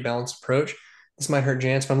keep a pretty balanced approach. This might hurt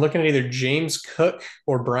Jance, but I'm looking at either James Cook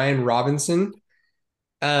or Brian Robinson.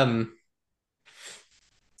 I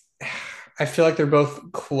feel like they're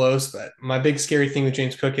both close, but my big scary thing with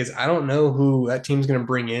James Cook is I don't know who that team's going to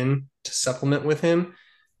bring in to supplement with him.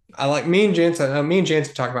 I like me and Jance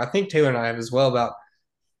have talked about, I think Taylor and I have as well, about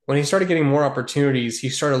when he started getting more opportunities, he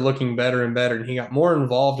started looking better and better, and he got more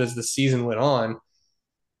involved as the season went on.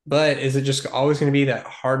 But is it just always going to be that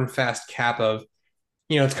hard and fast cap of,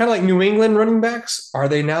 it's kind of like New England running backs? Are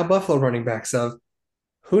they now Buffalo running backs of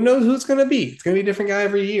who knows who it's going to be? It's going to be a different guy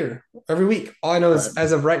every year, every week. All I know is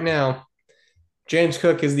as of right now, James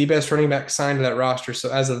Cook is the best running back signed to that roster.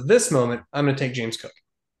 So as of this moment, I'm going to take James Cook.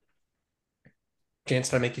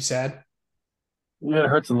 Jance, did I make you sad? Yeah, it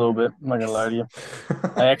hurts a little bit. I'm not gonna lie to you.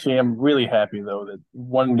 I actually am really happy though that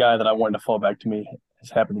one guy that I wanted to fall back to me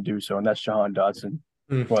has happened to do so, and that's Jahan Dotson,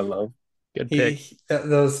 who I love. Good pick.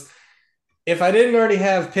 If I didn't already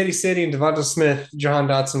have Petty City and Devonta Smith, Jahan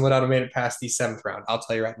Dotson would not have made it past the 7th round. I'll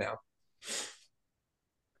tell you right now.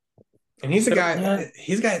 And he's a guy.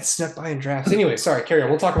 He's a guy that snuck by in drafts. Anyway, sorry, carry on.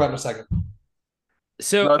 We'll talk about it in a second.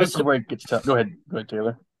 So no, this is where it gets tough. Go ahead,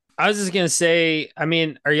 Taylor. I was just gonna say, I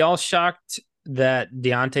mean, are y'all shocked that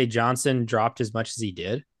Deontay Johnson dropped as much as he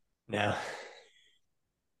did? No.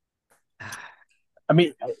 I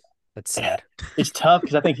mean, that's sad. It's tough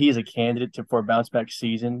because I think he is a candidate for a bounce back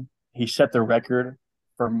season. He set the record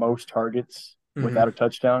for most targets without a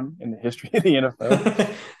touchdown in the history of the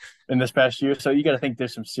NFL in this past year. So you got to think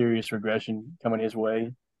there's some serious regression coming his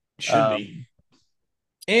way. Should be.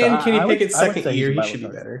 And so Kenny Pickett's second year, he should be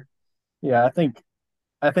better. Yeah, I think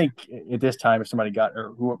at this time, if somebody got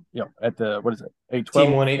at the what is it, 8-12,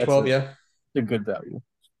 Team 1 8-12, yeah, it's a good value.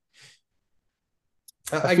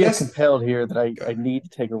 I feel guess compelled here that I need to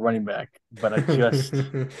take a running back, but I just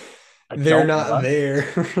they're not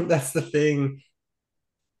there. That's the thing.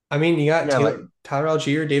 I mean, you got Tyler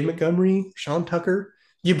Algier, Dave Montgomery, Sean Tucker,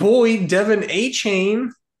 your boy Devin Achane,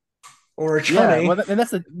 or Achane. Yeah, well, and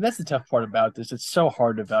that's the tough part about this. It's so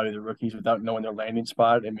hard to value the rookies without knowing their landing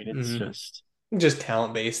spot. I mean, it's just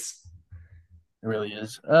talent based. It really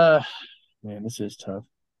is. Man, this is tough.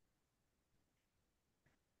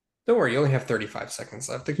 Don't worry, you only have 35 seconds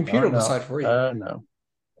left. The computer will decide for you. No.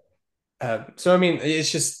 So, I mean,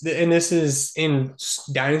 it's just, and this is in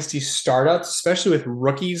dynasty startups, especially with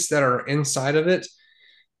rookies that are inside of it.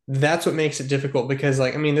 That's what makes it difficult because,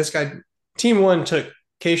 this guy, Team 1 took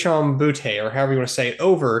Kayshon Boutte, or however you want to say it,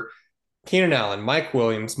 over Keenan Allen, Mike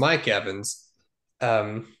Williams, Mike Evans,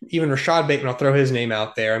 even Rashad Bateman. I'll throw his name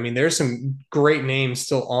out there. I mean, there's some great names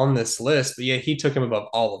still on this list, but yeah, he took him above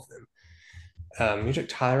all of them. You took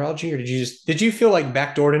Tyler Algier, or did you feel like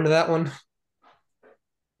backdoored into that one?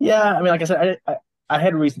 Yeah, I mean, like I said, I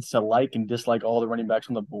had reasons to like and dislike all the running backs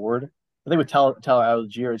on the board. I think with Tyler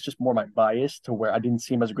Algier, it's just more my bias to where I didn't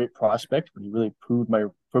see him as a great prospect, but he really proved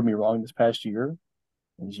me wrong this past year.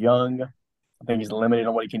 He's young. I think he's limited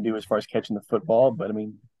on what he can do as far as catching the football, but I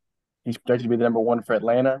mean, He's projected to be the number one for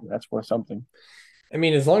Atlanta. That's worth something. I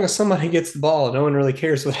mean, as long as somebody gets the ball, no one really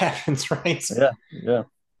cares what happens, right? Yeah, yeah.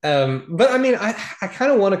 But I mean, I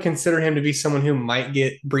kind of want to consider him to be someone who might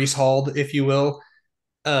get Brees Hall'd, if you will.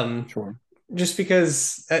 Um, Sure. just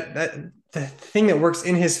because that the thing that works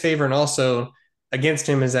in his favor and also against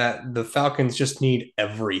him is that the Falcons just need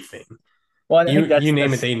everything. Well, I think You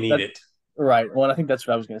name it, they need that it. right. Well, I think that's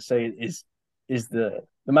what I was going to say is the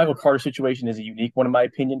Michael Carter situation is a unique one in my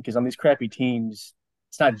opinion because on these crappy teams,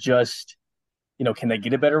 it's not just can they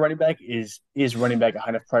get a better running back? Is running back a high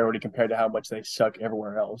enough priority compared to how much they suck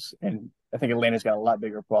everywhere else? And I think Atlanta's got a lot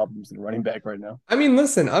bigger problems than running back right now. I mean,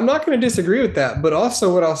 listen, I'm not going to disagree with that, but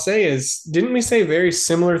also what I'll say is, didn't we say very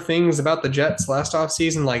similar things about the Jets last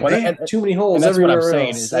offseason? Like Well, they have too many holes and that's what I'm everywhere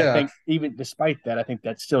saying else. is Yeah. I think even despite that, I think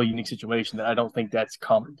that's still a unique situation that I don't think that's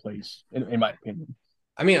commonplace in my opinion.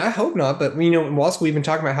 I mean, I hope not, but also we've been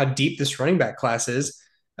talking about how deep this running back class is.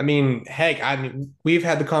 I mean, heck, we've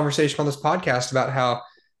had the conversation on this podcast about how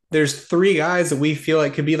there's three guys that we feel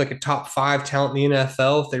like could be like a top 5 talent in the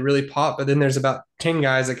NFL if they really pop, but then there's about 10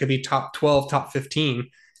 guys that could be top 12, top 15.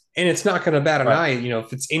 And it's not going to bat an Right. eye,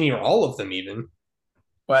 if it's any or all of them even.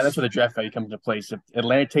 Well, that's where the draft value comes into place. If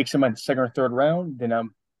Atlanta takes him in the second or third round, then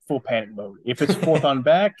I'm full panic mode. If it's fourth on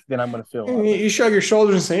back, then I'm going to feel a lot better. You shrug your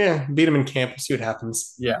shoulders and say, yeah, beat them in camp. We'll see what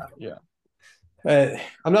happens. Yeah, yeah.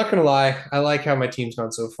 I'm not going to lie. I like how my team's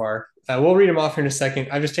gone so far. We'll read them off here in a second.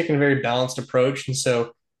 I've just taken a very balanced approach. And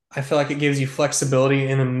so I feel like it gives you flexibility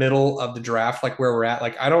in the middle of the draft, like where we're at.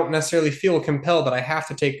 Like I don't necessarily feel compelled that I have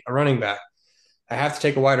to take a running back. I have to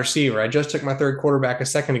take a wide receiver. I just took my third quarterback a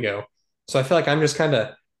second ago. So I feel like I'm just kind of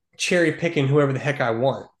cherry picking whoever the heck I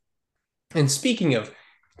want. And speaking of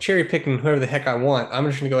cherry picking whoever the heck I want, I'm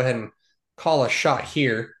just going to go ahead and call a shot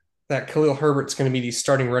here that Khalil Herbert's going to be the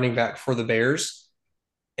starting running back for the Bears.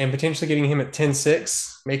 And potentially getting him at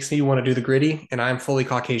 10-6 makes me want to do the gritty, and I'm fully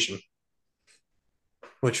Caucasian,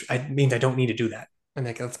 which means I don't need to do that. I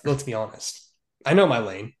mean, let's be honest. I know my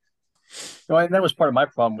lane. No, and that was part of my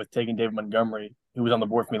problem with taking David Montgomery, who was on the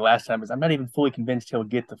board for me last time, is I'm not even fully convinced he'll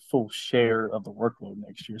get the full share of the workload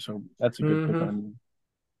next year. So that's a good pick on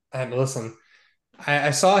you. Listen,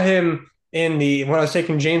 I saw him when I was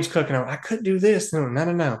taking James Cook, and I could do this.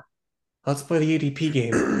 No. Let's play the ADP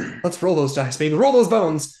game. Let's roll those dice, baby. Roll those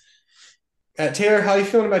bones. Taylor, how are you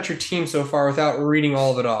feeling about your team so far without reading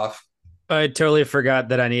all of it off? I totally forgot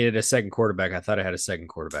that I needed a second quarterback. I thought I had a second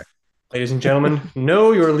quarterback. Ladies and gentlemen,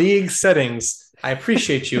 know your league settings. I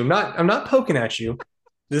appreciate you. I'm not poking at you.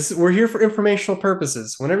 We're here for informational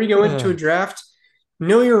purposes. Whenever you go into a draft,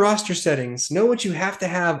 know your roster settings. Know what you have to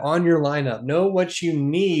have on your lineup. Know what you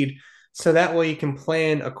need so that way you can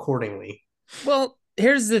plan accordingly. Well,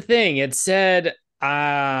 here's the thing. It said,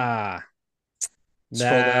 that's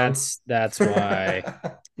why.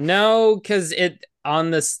 No, because it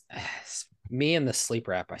on this me and the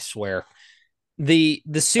sleeper app, I swear. The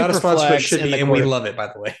super flex should be, and we love it,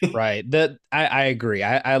 by the way. Right. I agree.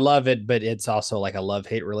 I love it, but it's also like a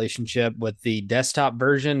love-hate relationship with the desktop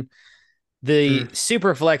version. The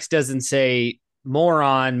super flex doesn't say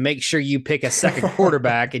moron, make sure you pick a second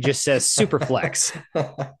quarterback. It just says super flex.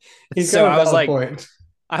 So I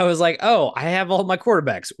was like, oh, I have all my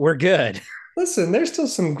quarterbacks. We're good. Listen, there's still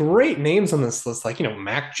some great names on this list, like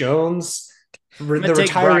Mac Jones, the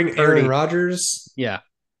retiring Aaron Rodgers. Yeah.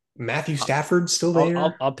 Matthew Stafford still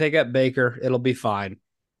there. I'll pick up Baker. It'll be fine.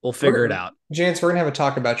 We'll figure it out. Jance, we're gonna have a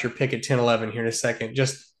talk about your pick at 10-11 here in a second,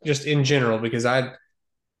 just in general, because I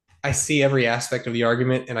see every aspect of the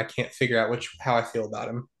argument and I can't figure out how I feel about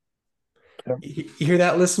him. Yep. You hear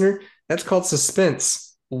that, listener? That's called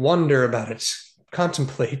suspense. Wonder about it.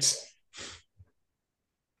 Contemplate.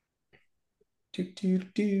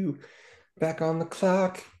 Do. Back on the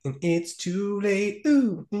clock, and it's too late.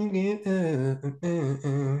 Ooh.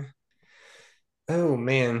 Oh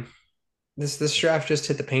man, this draft just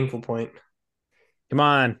hit the painful point. Come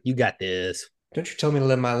on, you got this. Don't you tell me to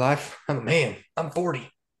live my life. I'm a man. I'm 40.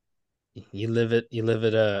 You live it. You live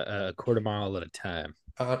it a quarter mile at a time.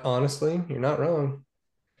 Honestly, you're not wrong.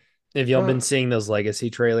 Have y'all been seeing those legacy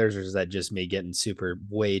trailers, or is that just me getting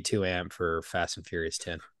way too amped for Fast and Furious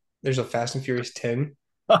 10? There's a Fast and Furious 10.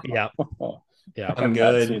 Yeah. Yeah. I'm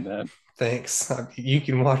good. Thanks. You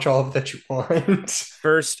can watch all of that you want.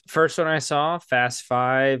 First one I saw, Fast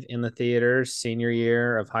 5 in the theaters, senior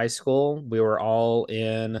year of high school. We were all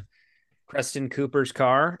in Preston Cooper's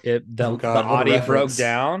car. The Audi broke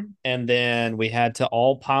down, and then we had to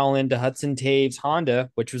all pile into Hudson Taves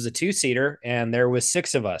Honda, which was a 2-seater, and there was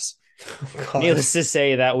 6 of us. Needless to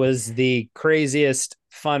say, that was the craziest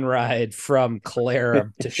fun ride from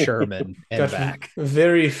Calera to Sherman and back.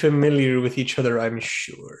 Very familiar with each other, I'm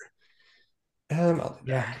sure. I'll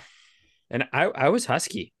do Yeah. that. And I was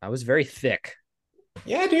husky. I was very thick.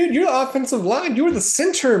 Yeah, dude, you're the offensive line. You were the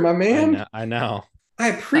center, my man. I know. I I,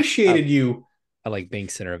 appreciated you. I like being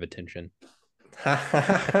center of attention. Oh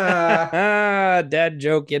Dad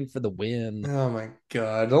joke in for the win. my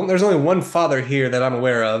God. There's only one father here that I'm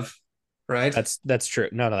aware of, right? That's true.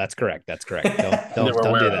 No, that's correct. That's correct. They Don't were don't do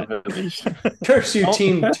aware that. of it, at least. Curse you, Don't-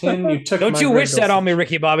 Team 10. You took Don't my you Red wish that on me, Dulcich.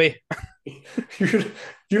 Ricky Bobby? your,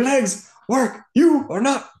 your legs work. You are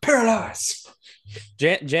not paralyzed.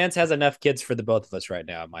 Jance has enough kids for the both of us right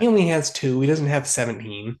now. He only has 2. He doesn't have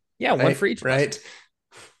 17. Yeah, right? one for each. Right.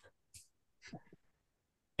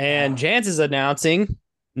 And Jance is announcing.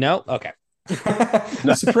 No, okay.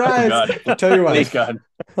 Surprise! Oh, God. I'll tell you Please, what.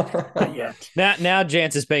 God. Not yet. Now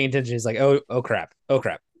Jance is paying attention. He's like, oh crap.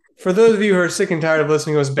 For those of you who are sick and tired of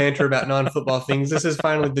listening to us banter about non-football things, this is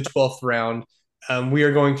finally the 12th round. We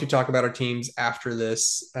are going to talk about our teams after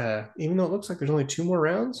this, even though it looks like there's only 2 more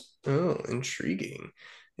rounds. Oh, intriguing.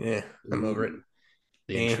 Yeah, I'm over it.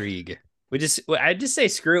 The intrigue. I just say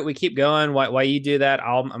screw it. We keep going. Why you do that?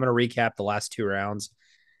 I'm going to recap the last 2 rounds.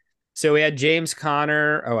 So we had James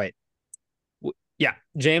Conner. Oh wait, yeah,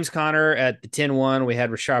 James Conner at the 10-1. We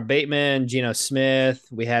had Rashard Bateman, Geno Smith.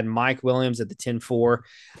 We had Mike Williams at the 10-4.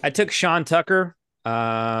 I took Sean Tucker,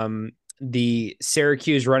 the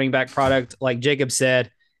Syracuse running back product. Like Jacob said,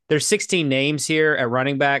 there's 16 names here at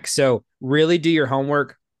running back. So really do your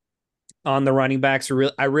homework on the running backs.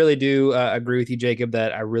 I really do agree with you, Jacob,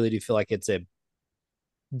 that I really do feel like it's a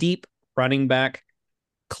deep running back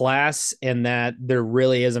class and that there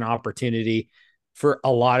really is an opportunity for a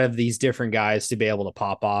lot of these different guys to be able to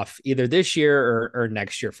pop off either this year or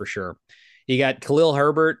next year for sure. You got Khalil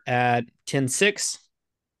Herbert at 10-6,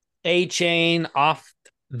 A-Chain off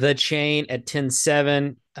the chain at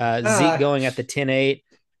 10-7, Zeke going at the 10-8.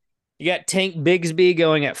 You got Tank Bigsby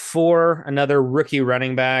going at 4, another rookie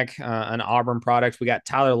running back, an Auburn product. We got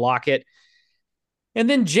Tyler Lockett. And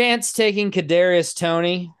then Jance taking Kadarius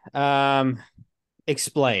Toney.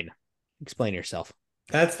 Explain yourself.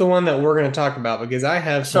 That's the one that we're going to talk about because I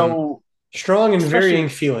have some So, strong and varying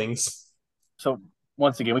feelings. so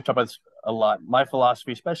once again, we've talked about this a lot. My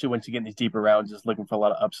philosophy, especially once you get in these deeper rounds, is looking for a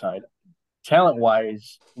lot of upside.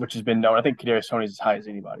 Talent-wise, which has been known, I think Kadarius Toney is as high as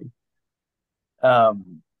anybody.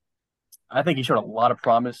 I think he showed a lot of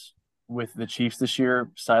promise with the Chiefs this year,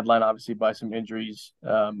 sidelined obviously by some injuries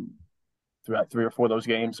throughout 3 or 4 of those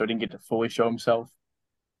games, so he didn't get to fully show himself.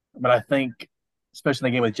 But I think, especially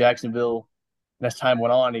in the game with Jacksonville, and as time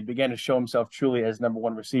went on, he began to show himself truly as number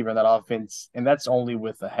 1 receiver in that offense, and that's only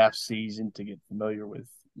with a half season to get familiar with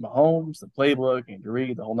Mahomes, the playbook, Andy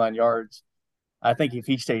Reid, the whole 9 yards. I think if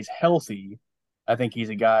he stays healthy, I think he's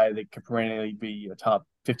a guy that could perennially be a top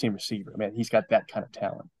 15 receiver. I mean, he's got that kind of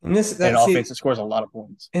talent. And an offense that scores a lot of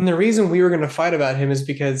points. And the reason we were going to fight about him is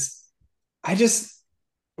because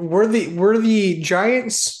were the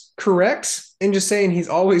Giants correct in just saying he's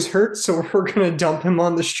always hurt, so we're going to dump him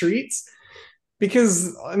on the streets?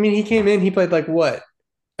 Because, I mean, he came in, he played like what?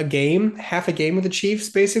 Half a game with the Chiefs,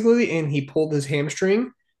 basically, and he pulled his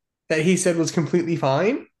hamstring that he said was completely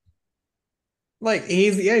fine. Like,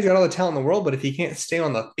 he's got all the talent in the world, but if he can't stay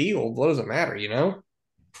on the field, what does it matter, you know?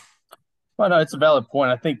 Well, no, it's a valid point.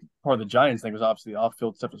 I think part of the Giants thing was obviously the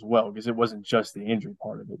off-field stuff as well, because it wasn't just the injury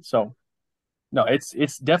part of it. So, no,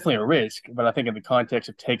 it's definitely a risk, but I think in the context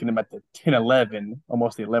of taking him at the 10-11,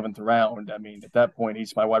 almost the 11th round, I mean, at that point,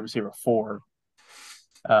 he's my wide receiver 4.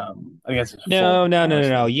 I think that's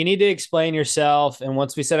No. You need to explain yourself. And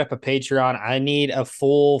once we set up a Patreon, I need a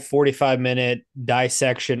full 45-minute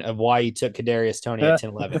dissection of why you took Kadarius Toney at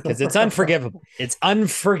 10-11 because it's unforgivable. It's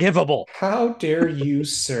unforgivable. How dare you,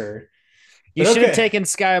 sir? You should have taken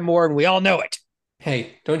Sky Moore, and we all know it.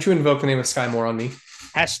 Hey, don't you invoke the name of Sky Moore on me.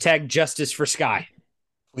 Hashtag justice for Sky.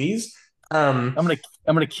 Please. I'm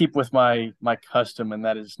gonna keep with my custom, and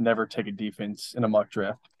that is never take a defense in a mock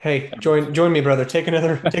draft. Hey, join me, brother. Take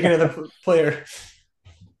another player.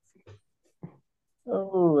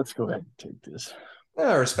 Oh, let's go ahead and take this.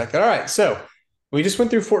 I respect that. All right, so we just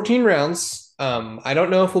went through 14 rounds. I don't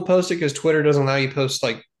know if we'll post it because Twitter doesn't allow you to post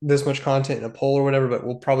like this much content in a poll or whatever, but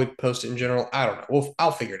we'll probably post it in general. I don't know.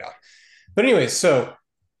 I'll figure it out. But anyways, so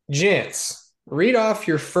Jance, read off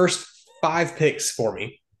your first 5 picks for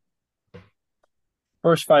me.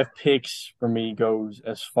 First 5 picks for me goes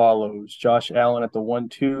as follows: Josh Allen at the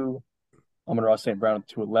 1-2, Amon-Ra St. Brown at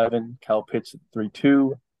the 2-11, Kyle Pitts at the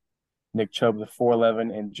 3-2, Nick Chubb at the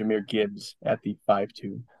 4-11, and Jahmyr Gibbs at the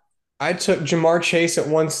 5-2. I took Jamar Chase at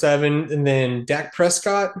 1-7, and then Dak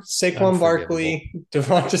Prescott, Saquon Barkley,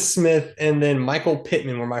 Devonta Smith, and then Michael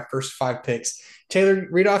Pittman were my first 5 picks. Taylor,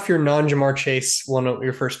 read off your non-Jamar Chase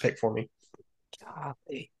your first pick for me.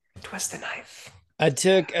 golly. Twist the knife. I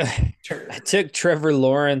took Trevor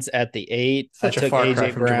Lawrence at the 8. Such I a took far cry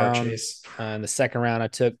AJ from Jamar Brown Chase. in the second round. I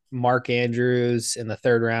took Mark Andrews in the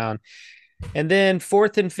third round. And then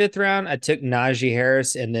fourth and fifth round, I took Najee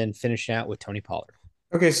Harris and then finishing out with Tony Pollard.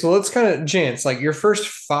 Okay, so let's kind of Jance, like your first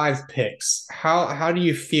 5 picks. How do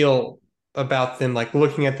you feel about them? Like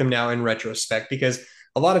looking at them now in retrospect, because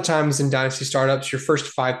a lot of times in dynasty startups, your first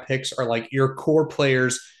 5 picks are like your core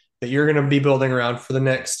players that you're going to be building around for the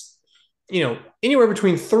next, anywhere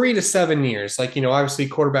between 3 to 7 years. Like, obviously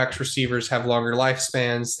quarterbacks, receivers have longer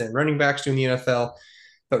lifespans than running backs do in the NFL.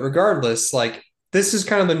 But regardless, like this is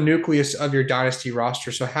kind of the nucleus of your dynasty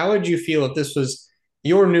roster. So how would you feel if this was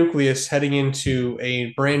your nucleus heading into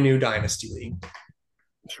a brand new dynasty league?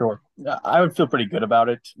 Sure. I would feel pretty good about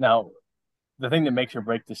it. Now, the thing that makes or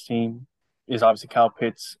break this team is obviously Kyle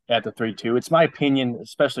Pitts at the 3-2. It's my opinion,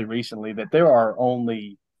 especially recently, that there are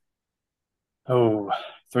only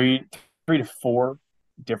three to four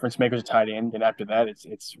difference makers at tight end, and after that,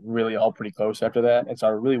 it's really all pretty close after that. And so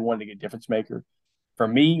I really wanted to get a difference maker. For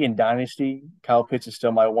me in Dynasty, Kyle Pitts is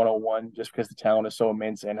still my 101 just because the talent is so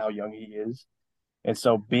immense and how young he is. And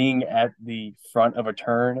so being at the front of a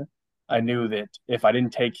turn, I knew that if I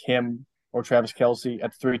didn't take him or Travis Kelce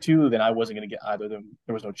at the 3-2, then I wasn't going to get either of them.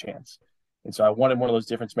 There was no chance. And so I wanted one of those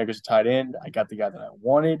difference makers at tight end. I got the guy that I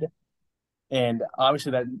wanted. And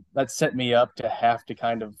obviously that set me up to have to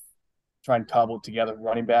kind of try and cobble together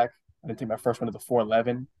running back. I didn't take my first one to the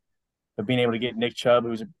 4-11. But being able to get Nick Chubb,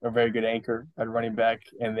 who's a very good anchor at running back,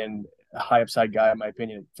 and then a high upside guy, in my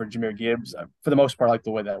opinion, for Jahmyr Gibbs, for the most part, I like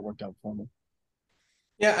the way that worked out for me.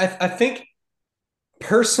 Yeah, I think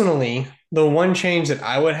personally, the one change that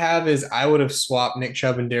I would have is I would have swapped Nick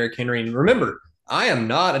Chubb and Derrick Henry. And remember, I am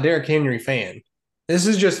not a Derrick Henry fan. This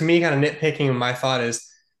is just me kind of nitpicking. And my thought is,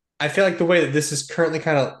 I feel like the way that this is currently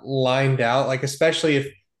kind of lined out, like especially if,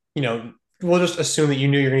 we'll just assume that you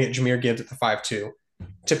knew you're going to get Jahmyr Gibbs at the 5-2.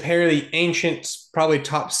 To pair the ancient, probably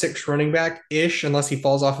top 6 running back-ish, unless he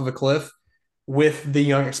falls off of a cliff, with the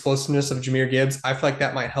young explosiveness of Jahmyr Gibbs, I feel like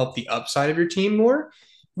that might help the upside of your team more.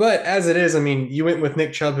 But as it is, I mean, you went with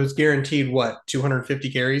Nick Chubb, who's guaranteed what, 250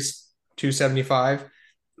 carries, 275.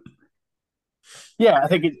 Yeah, I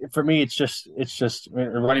think for me, it's just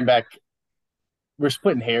running back. We're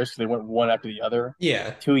splitting hairs because they went one after the other.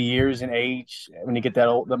 Yeah, 2 years in age when you get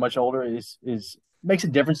that much older is makes a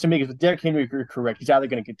difference to me. Because with Derrick Henry, you're correct. He's either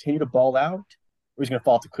going to continue to ball out or he's going to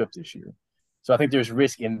fall off the cliff this year. So I think there's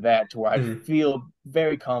risk in that to where I feel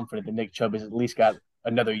very confident that Nick Chubb has at least got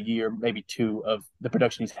another year, maybe 2 of the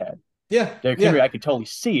production he's had. Yeah. Derrick Henry, I could totally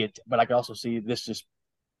see it, but I could also see this just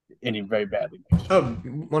ending very badly. Oh,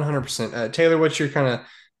 100%. Taylor, what's your kind of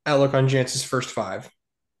outlook on Jance's first 5?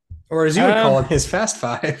 Or as you would call him, his fast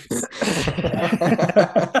 5.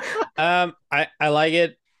 I like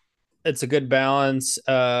it. It's a good balance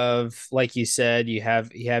of, like you said, you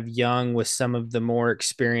have young with some of the more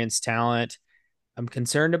experienced talent. I'm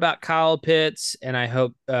concerned about Kyle Pitts, and I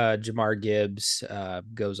hope Jahmyr Gibbs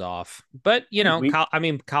goes off. But,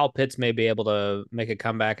 Kyle Pitts may be able to make a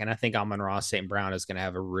comeback, and I think Amon-Ra St. Brown is going to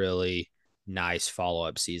have a really nice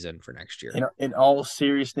follow-up season for next year. In all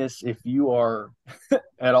seriousness, if you are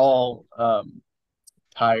at all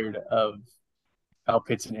tired of Kyle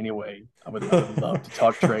Pitts in any way, I would love to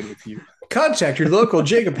talk trade with you. Contact your local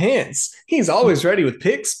Jacob Hans. He's always ready with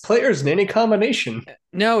picks, players in any combination.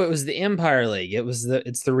 No, it was the Empire League. It's the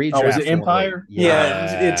redraft. Oh, was it Empire?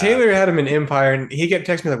 Yeah. Taylor had him in Empire, and he kept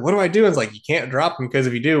texting me like, "What do I do?" And it's like, "You can't drop him because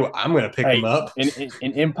if you do, I'm going to pick him up."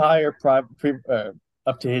 In Empire,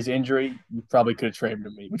 up to his injury, you probably could have traded him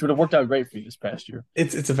to me, which would have worked out great for you this past year.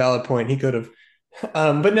 It's a valid point. He could have.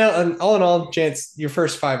 But no, all in all, Jance, your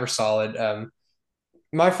first 5 are solid.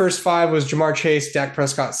 My first 5 was Ja'Marr Chase, Dak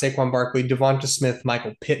Prescott, Saquon Barkley, Devonta Smith,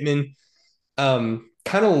 Michael Pittman. Kind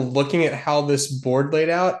of looking at how this board laid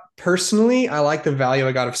out, personally, I like the value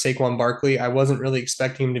I got of Saquon Barkley. I wasn't really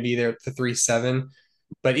expecting him to be there at the 3-7,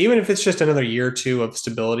 but even if it's just another year or 2 of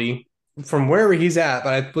stability from wherever he's at,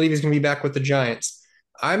 but I believe he's going to be back with the Giants.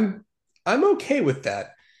 I'm okay with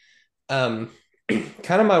that. Kind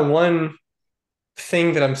of my one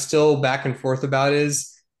thing that I'm still back and forth about is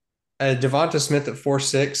Devonta Smith at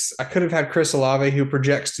 4-6. I could have had Chris Olave, who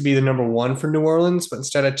projects to be the number 1 for New Orleans, but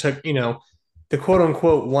instead I took, the quote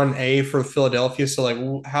unquote 1A for Philadelphia.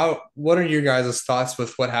 So what are your guys' thoughts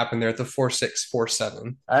with what happened there at the 4-6,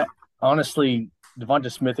 4-7? Honestly,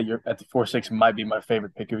 Devonta Smith at the 4-6 might be my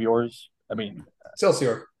favorite pick of yours. I mean,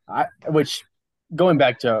 Excelsior. Which going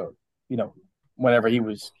back to, whenever he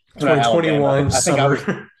was 2021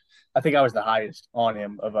 I think I was the highest on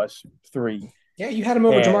him of us 3. Yeah, you had him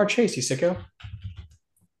over Ja'Marr Chase, you sicko.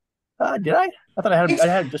 Did I? I thought I had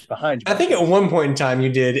him just behind I Jamar think at Chase. one point in time you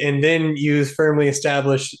did, and then you firmly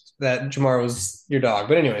established that Jamar was your dog.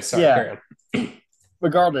 But anyway, sorry, Yeah. carry on.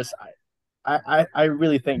 Regardless, I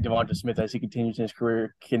really think Devonta Smith, as he continues in his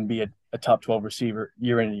career, can be a top 12 receiver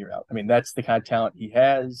year in and year out. I mean, that's the kind of talent he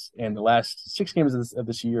has, and the last 6 games of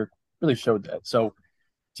this year really showed that. So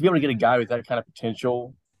to be able to get a guy with that kind of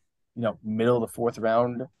potential, middle of the fourth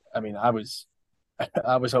round, I mean, I was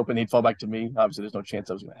hoping he'd fall back to me. Obviously, there's no chance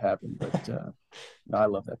that was going to happen, but no, I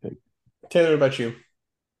love that pick. Taylor, what about you?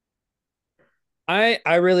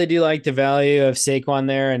 I really do like the value of Saquon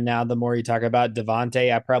there. And now the more you talk about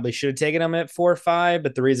Devontae, I probably should have taken him at 4 or 5.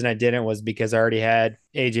 But the reason I didn't was because I already had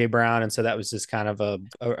AJ Brown. And so that was just kind of a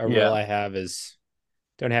rule I have is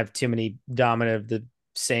don't have too many dominant of the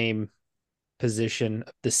same position,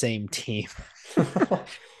 the same team.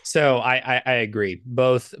 So I agree.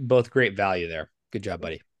 Both great value there. Good job,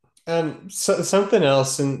 buddy. So, something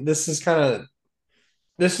else, and this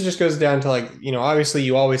just goes down to like, obviously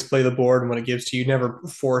you always play the board and what it gives to you, never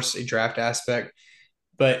force a draft aspect.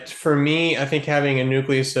 But for me, I think having a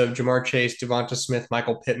nucleus of Jamar Chase, Devonta Smith,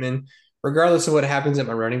 Michael Pittman, regardless of what happens at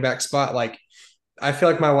my running back spot, like I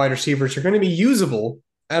feel like my wide receivers are going to be usable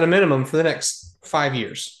at a minimum for the next 5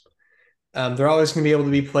 years. They're always going to be able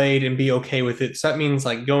to be played and be okay with it. So that means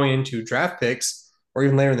like going into draft picks or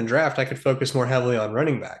even later in the draft, I could focus more heavily on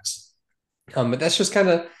running backs. But that's just kind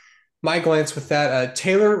of my glance with that.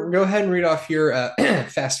 Taylor, go ahead and read off your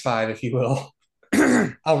fast five, if you will.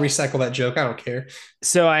 I'll recycle that joke. I don't care.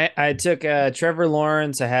 So I took Trevor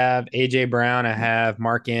Lawrence. I have AJ Brown. I have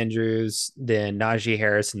Mark Andrews, then Najee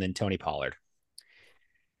Harris, and then Tony Pollard.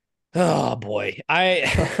 Oh boy,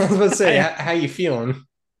 I was about to say, how you feeling?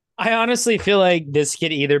 I honestly feel like this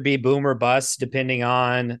could either be boom or bust depending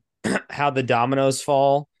on how the dominoes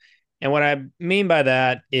fall. And what I mean by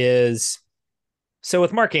that is, so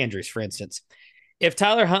with Mark Andrews, for instance, if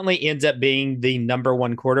Tyler Huntley ends up being the number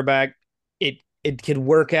one quarterback, it could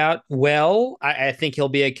work out well. I think he'll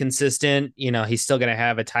be a consistent, he's still going to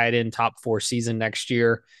have a tight end top 4 season next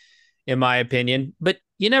year, in my opinion. But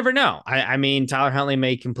you never know. I mean, Tyler Huntley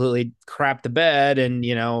may completely crap the bed, and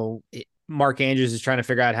Mark Andrews is trying to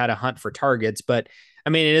figure out how to hunt for targets. But I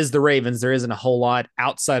mean, it is the Ravens. There isn't a whole lot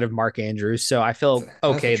outside of Mark Andrews, so I feel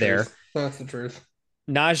okay there. That's the truth.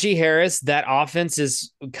 Najee Harris, that offense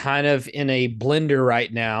is kind of in a blender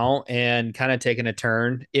right now and kind of taking a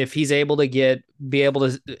turn. If he's able to be able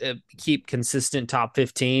to keep consistent top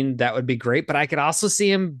 15, that would be great. But I could also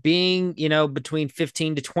see him being, between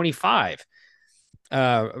 15 to 25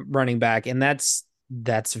 running back. And that's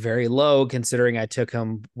very low considering I took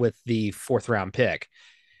him with the 4th round pick.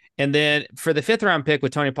 And then for the 5th round pick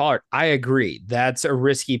with Tony Pollard, I agree. That's a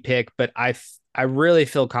risky pick, but I really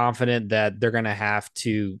feel confident that they're going to have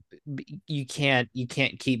to. You can't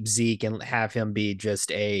keep Zeke and have him be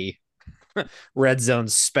just a red zone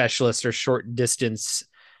specialist or short distance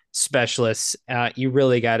specialist. You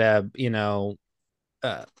really got to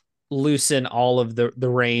loosen all of the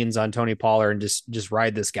reins on Tony Pollard and just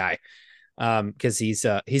ride this guy because he's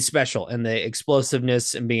special, and the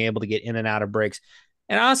explosiveness and being able to get in and out of breaks.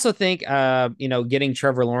 And I also think, getting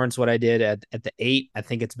Trevor Lawrence, what I did at the 8, I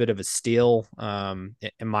think it's a bit of a steal,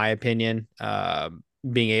 in my opinion.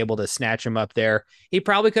 Being able to snatch him up there, he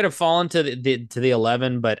probably could have fallen to the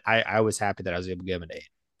 11, but I was happy that I was able to give him an 8.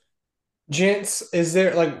 Gents, is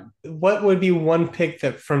there what would be one pick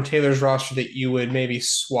that from Taylor's roster that you would maybe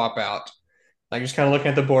swap out? Like just kind of looking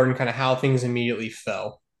at the board and kind of how things immediately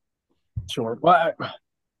fell. Sure. Well,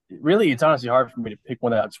 really, it's honestly hard for me to pick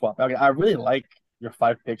one that I'd swap out. I really like your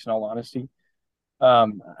 5 picks, in all honesty.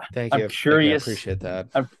 Thank you. I'm curious. I appreciate that.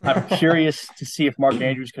 I'm curious to see if Mark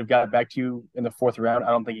Andrews could have got back to you in the 4th round.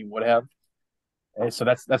 I don't think he would have. And so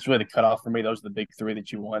that's really the cutoff for me. Those are the big 3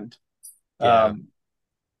 that you want. Yeah.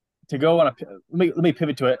 To go on let me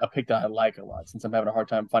pivot to a pick that I like a lot, since I'm having a hard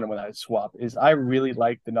time finding one that I'd swap. Is I really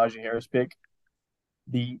like the Najee Harris pick.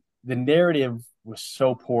 The narrative was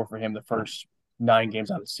so poor for him the first 9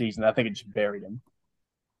 games out of the season. I think it just buried him.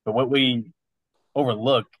 But what we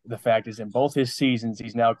overlook the fact is in both his seasons,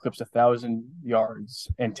 he's now eclipsed 1,000 yards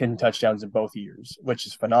and 10 touchdowns in both years, which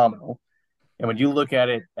is phenomenal. And when you look at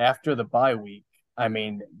it after the bye week, I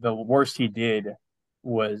mean, the worst he did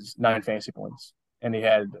was 9 fantasy points, and he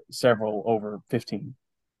had several over 15.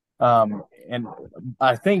 And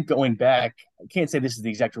I think going back, I can't say this is the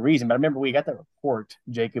exact reason, but I remember we got that report,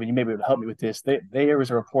 Jacob, and you may be able to help me with this. There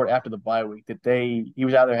was a report after the bye week that he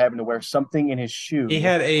was out there having to wear something in his shoe.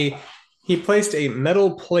 He placed a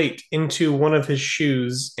metal plate into one of his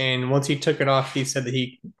shoes, and once he took it off, he said that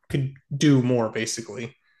he could do more,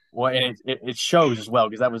 basically. Well, and it shows as well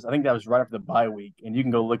because I think that was right after the bye week, and you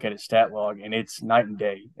can go look at his stat log, and it's night and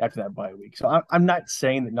day after that bye week. So I'm not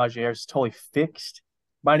saying that Najee Harris is totally fixed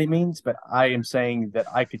by any means, but I am saying that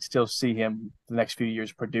I could still see him the next few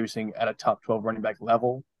years producing at a top 12 running back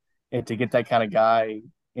level, and to get that kind of guy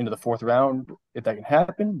into the fourth round, if that can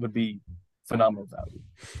happen, would be phenomenal value.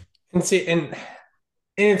 And see, and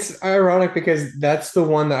it's ironic because that's the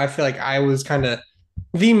one that I feel like I was kind of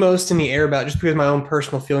the most in the air about just because of my own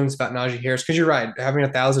personal feelings about Najee Harris. Because you're right, having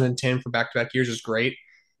 1,010 for back-to-back years is great.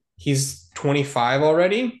 He's 25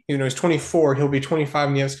 already. You know, he's 24. He'll be 25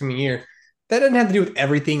 in the upcoming year. That doesn't have to do with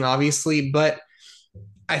everything, obviously, but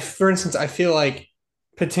for instance, I feel like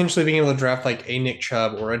potentially being able to draft like a Nick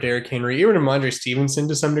Chubb or a Derrick Henry, even a Ramondre Stevenson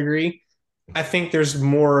to some degree. I think there's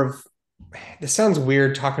more of this sounds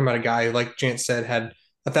weird talking about a guy who, like Jant said, had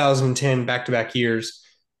 1,010 back-to-back years.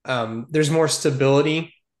 There's more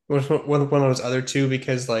stability with one of those other two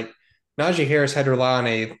because like Najee Harris had to rely on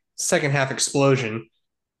a second half explosion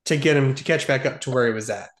to get him to catch back up to where he was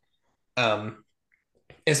at. Um,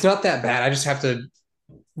 it's not that bad. I just have to.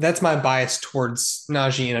 That's my bias towards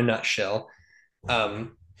Najee in a nutshell.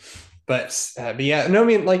 Um, but yeah, no, I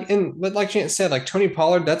mean but like Chance said, like Tony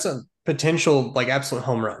Pollard, that's a potential like absolute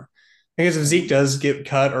home run because if Zeke does get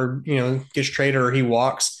cut or gets traded or he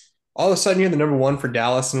walks, all of a sudden you're the number one for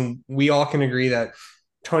Dallas, and we all can agree that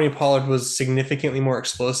Tony Pollard was significantly more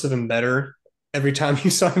explosive and better every time you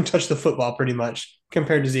saw him touch the football, pretty much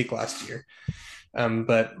compared to Zeke last year.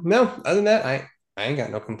 But no, other than that, I ain't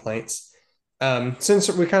got no complaints. Since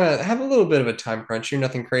we kind of have a little bit of a time crunch here,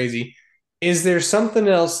 nothing crazy. Is there something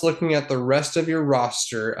else looking at the rest of your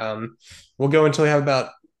roster? We'll go until we have about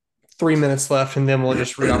 3 minutes left, and then we'll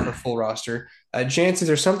just read off our full roster. Jance, is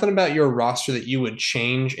there something about your roster that you would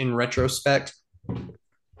change in retrospect?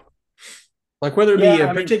 Like whether it be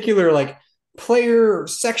a particular like player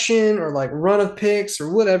section or like run of picks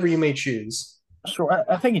or whatever you may choose. Sure.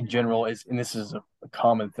 I think in general is, and this is a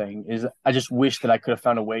common thing, is I just wish that I could have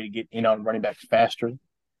found a way to get in on running backs faster.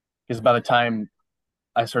 Because by the time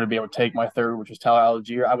I started being able to take my third, which was Tyler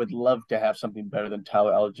Algier, I would love to have something better than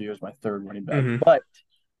Tyler Algier as my third running back. Mm-hmm. But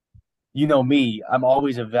you know me, I'm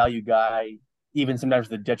always a value guy, even sometimes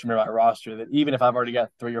to the detriment of my roster, that even if I've already got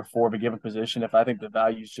 3 or 4 of a given position, if I think the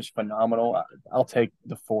value is just phenomenal, I'll take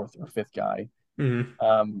the 4th or 5th guy. Mm-hmm.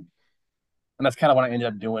 And that's kind of what I ended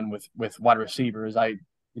up doing with wide receivers. I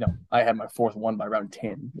had my 4th one by round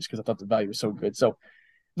 10 just because I thought the value was so good. So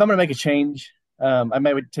if I'm going to make a change, I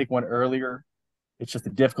might take one earlier. It's just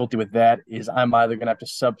the difficulty with that is I'm either going to have to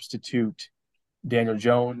substitute Daniel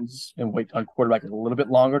Jones and wait on quarterback a little bit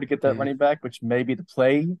longer to get that running back, which may be the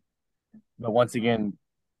play. But once again,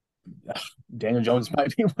 Daniel Jones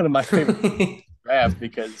might be one of my favorite drafts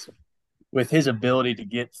because with his ability to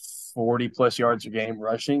get 40 plus yards a game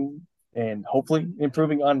rushing and hopefully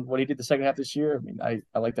improving on what he did the second half this year, I mean,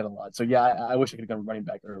 I like that a lot. So yeah, I wish I could have gone running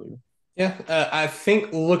back earlier. Yeah, I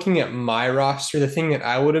think looking at my roster, the thing that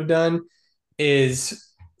I would have done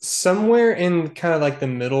is somewhere in kind of like the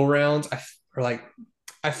middle rounds.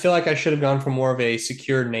 I feel like I should have gone for more of a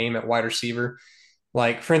secured name at wide receiver.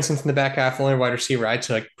 Like for instance, in the back half, the only wide receiver I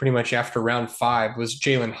took pretty much after round 5 was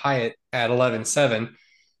Jalen Hyatt at 11-7.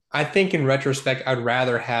 I think in retrospect, I'd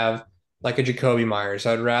rather have like a Jacoby Myers.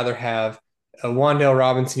 I'd rather have a Wan'Dale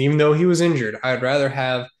Robinson, even though he was injured. I'd rather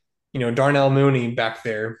have Darnell Mooney back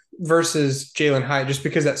there versus Jalen Hyatt, just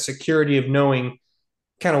because that security of knowing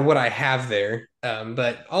kind of what I have there.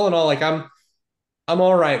 But all in all, like I'm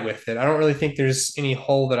all right with it. I don't really think there's any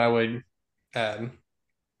hole that I would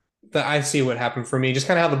that I see what happened for me. Just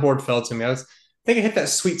kind of how the board felt to me. I think I hit that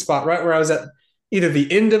sweet spot right where I was at either the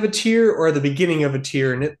end of a tier or the beginning of a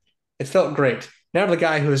tier, and it felt great. Now to the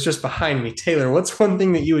guy who is just behind me, Taylor. What's one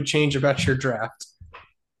thing that you would change about your draft?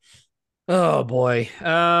 Oh boy.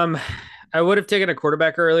 I would have taken a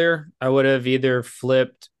quarterback earlier. I would have either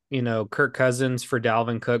flipped, Kirk Cousins for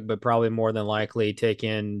Dalvin Cook, but probably more than likely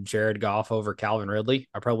taken Jared Goff over Calvin Ridley.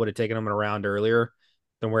 I probably would have taken him in a round earlier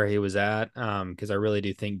than where he was at. Because I really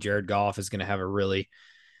do think Jared Goff is going to have a really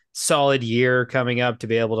solid year coming up to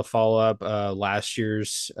be able to follow up last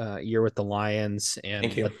year's year with the Lions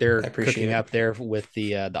and what they're cooking up there with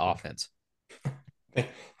the offense.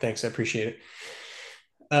 Thanks. I appreciate it.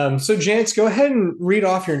 So Jance, go ahead and read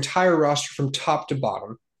off your entire roster from top to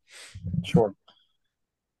bottom. Sure.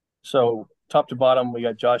 So top to bottom, we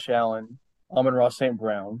got Josh Allen, Amon-Ra St.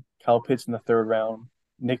 Brown, Kyle Pitts in the 3rd round,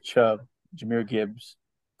 Nick Chubb, Jahmyr Gibbs,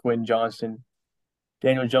 Quentin Johnston,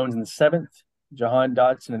 Daniel Jones in the 7th, Jahan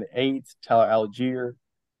Dotson in the 8th, Tyler Algier,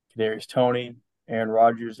 Kadarius Toney, Aaron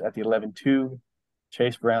Rodgers at the 11-2,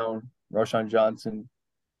 Chase Brown, Roshan Johnson,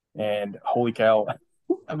 and holy cow,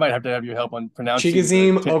 I might have to have your help on pronouncing.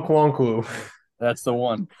 Chigoziem Okonkwo. That's the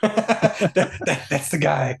one. That's the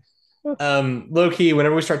guy. Low key,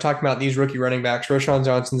 whenever we start talking about these rookie running backs, Roschon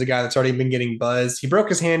Johnson's a guy that's already been getting buzz. He broke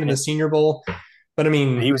his hand in the Senior Bowl, but I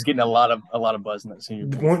mean, he was getting a lot of buzz in that Senior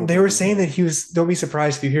Bowl. They were saying that he was. Don't be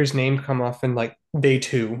surprised if you hear his name come off in like day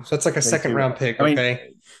 2. So that's like a second round pick.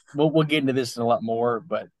 Okay, we'll get into this in a lot more,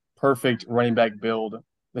 but perfect running back build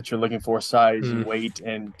that you're looking for, size and weight,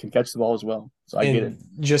 and can catch the ball as well. So I get it.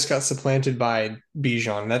 Just got supplanted by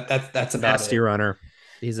Bijan. That's about nasty runner.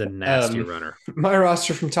 He's a nasty runner. My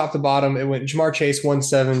roster from top to bottom, it went Jamar Chase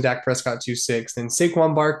 1-7, Dak Prescott 2-6, then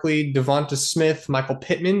Saquon Barkley, Devonta Smith, Michael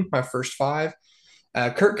Pittman, my first 5.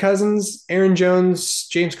 Kirk Cousins, Aaron Jones,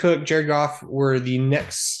 James Cook, Jared Goff were the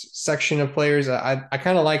next section of players. I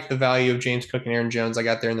kind of like the value of James Cook and Aaron Jones. I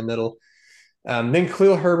got there in the middle. Then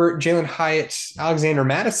Khalil Herbert, Jalen Hyatt, Alexander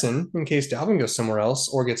Madison, in case Dalvin goes somewhere else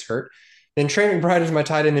or gets hurt. Then Trey McBride is my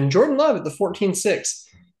tight end, and Jordan Love at the 14-6.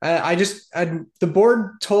 The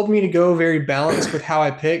board told me to go very balanced with how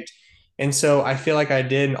I picked. And so I feel like I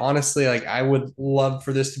did. And honestly, like I would love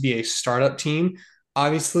for this to be a startup team.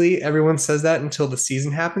 Obviously, everyone says that until the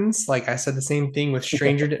season happens. Like I said the same thing with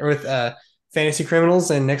Fantasy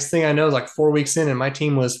Criminals. And next thing I know, like 4 weeks in, and my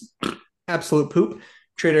team was absolute poop.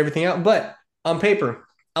 Traded everything out. But on paper,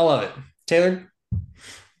 I love it. Taylor?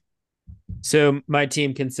 So my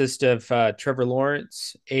team consists of Trevor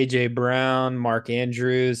Lawrence, AJ Brown, Mark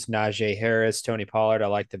Andrews, Najee Harris, Tony Pollard. I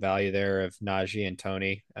like the value there of Najee and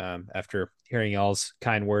Tony after hearing y'all's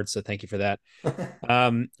kind words. So thank you for that.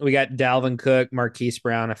 We got Dalvin Cook, Marquise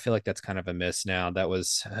Brown. I feel like that's kind of a miss now. That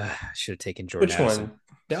was should have taken Jordan. Which Addison. one?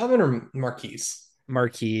 Dalvin or Marquise?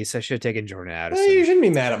 Marquise. I should have taken Jordan Addison. You shouldn't be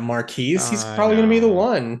mad at Marquise. He's probably going to be the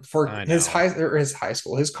one for his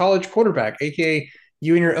college quarterback, aka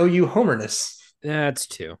you and your OU homerness. That's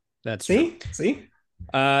two. That's See? true. See?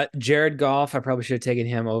 Jared Goff, I probably should have taken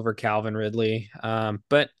him over Calvin Ridley.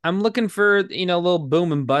 But I'm looking for, a little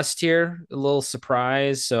boom and bust here, a little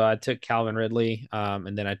surprise. So I took Calvin Ridley.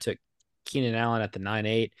 And then I took Keenan Allen at the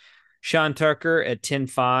 9-8. Sean Tucker at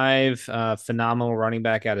 10-5, phenomenal running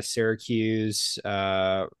back out of Syracuse.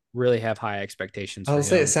 Really have high expectations. I'll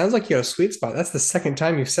say it sounds like you have a sweet spot. That's the second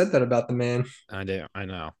time you've said that about the man. I do. I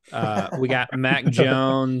know. We got Mac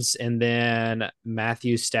Jones and then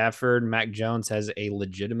Matthew Stafford. Mac Jones has a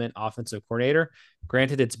legitimate offensive coordinator.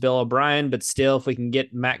 Granted, it's Bill O'Brien, but still, if we can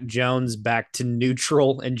get Mac Jones back to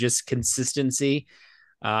neutral and just consistency,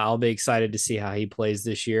 I'll be excited to see how he plays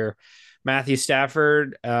this year. Matthew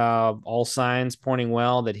Stafford, all signs pointing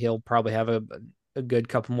well that he'll probably have a good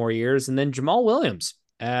couple more years. And then Jamal Williams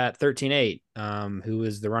at 13-8, who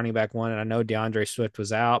is the running back one. And I know DeAndre Swift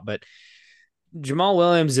was out, but Jamal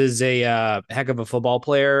Williams is a heck of a football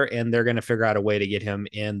player, and they're going to figure out a way to get him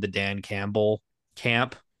in the Dan Campbell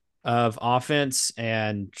camp of offense.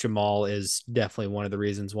 And Jamal is definitely one of the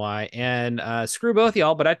reasons why. And screw both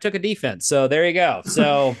y'all, but I took a defense. So there you go.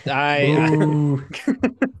 So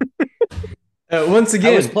once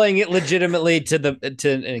again, I was playing it legitimately to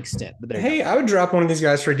an extent. But hey, I would drop one of these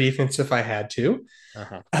guys for defense if I had to.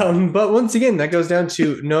 Uh-huh. But once again, that goes down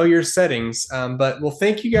to know your settings. But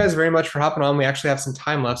thank you guys very much for hopping on. We actually have some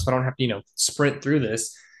time left, so I don't have to sprint through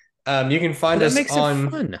this. You can find us on.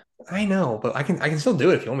 It fun. I know, but I can still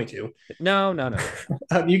do it if you want me to. No.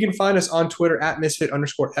 You can find us on Twitter at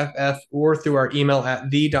misfit_ff or through our email at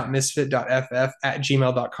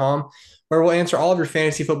the.misfit.ff@gmail.com, where we'll answer all of your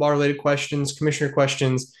fantasy football related questions, commissioner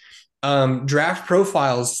questions, draft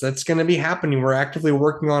profiles. That's going to be happening. We're actively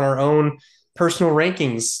working on our own personal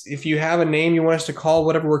rankings. If you have a name you want us to call,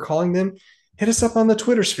 whatever we're calling them, hit us up on the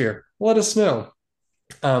Twitter sphere. Let us know.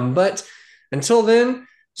 But until then,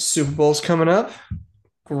 Super Bowl's coming up.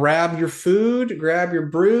 Grab your food, grab your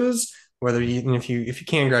brews. If you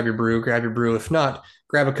can grab your brew, grab your brew. If not,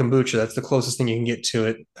 grab a kombucha. That's the closest thing you can get to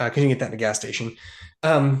it, because you can get that in a gas station.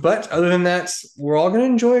 But other than that, we're all going to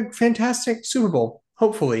enjoy a fantastic Super Bowl.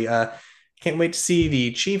 Hopefully, can't wait to see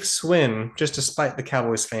the Chiefs win. Just despite the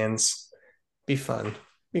Cowboys fans, be fun,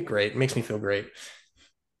 be great. Makes me feel great.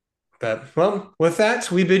 But with that,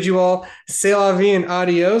 we bid you all c'est la vie and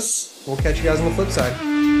adios. We'll catch you guys on the flip side.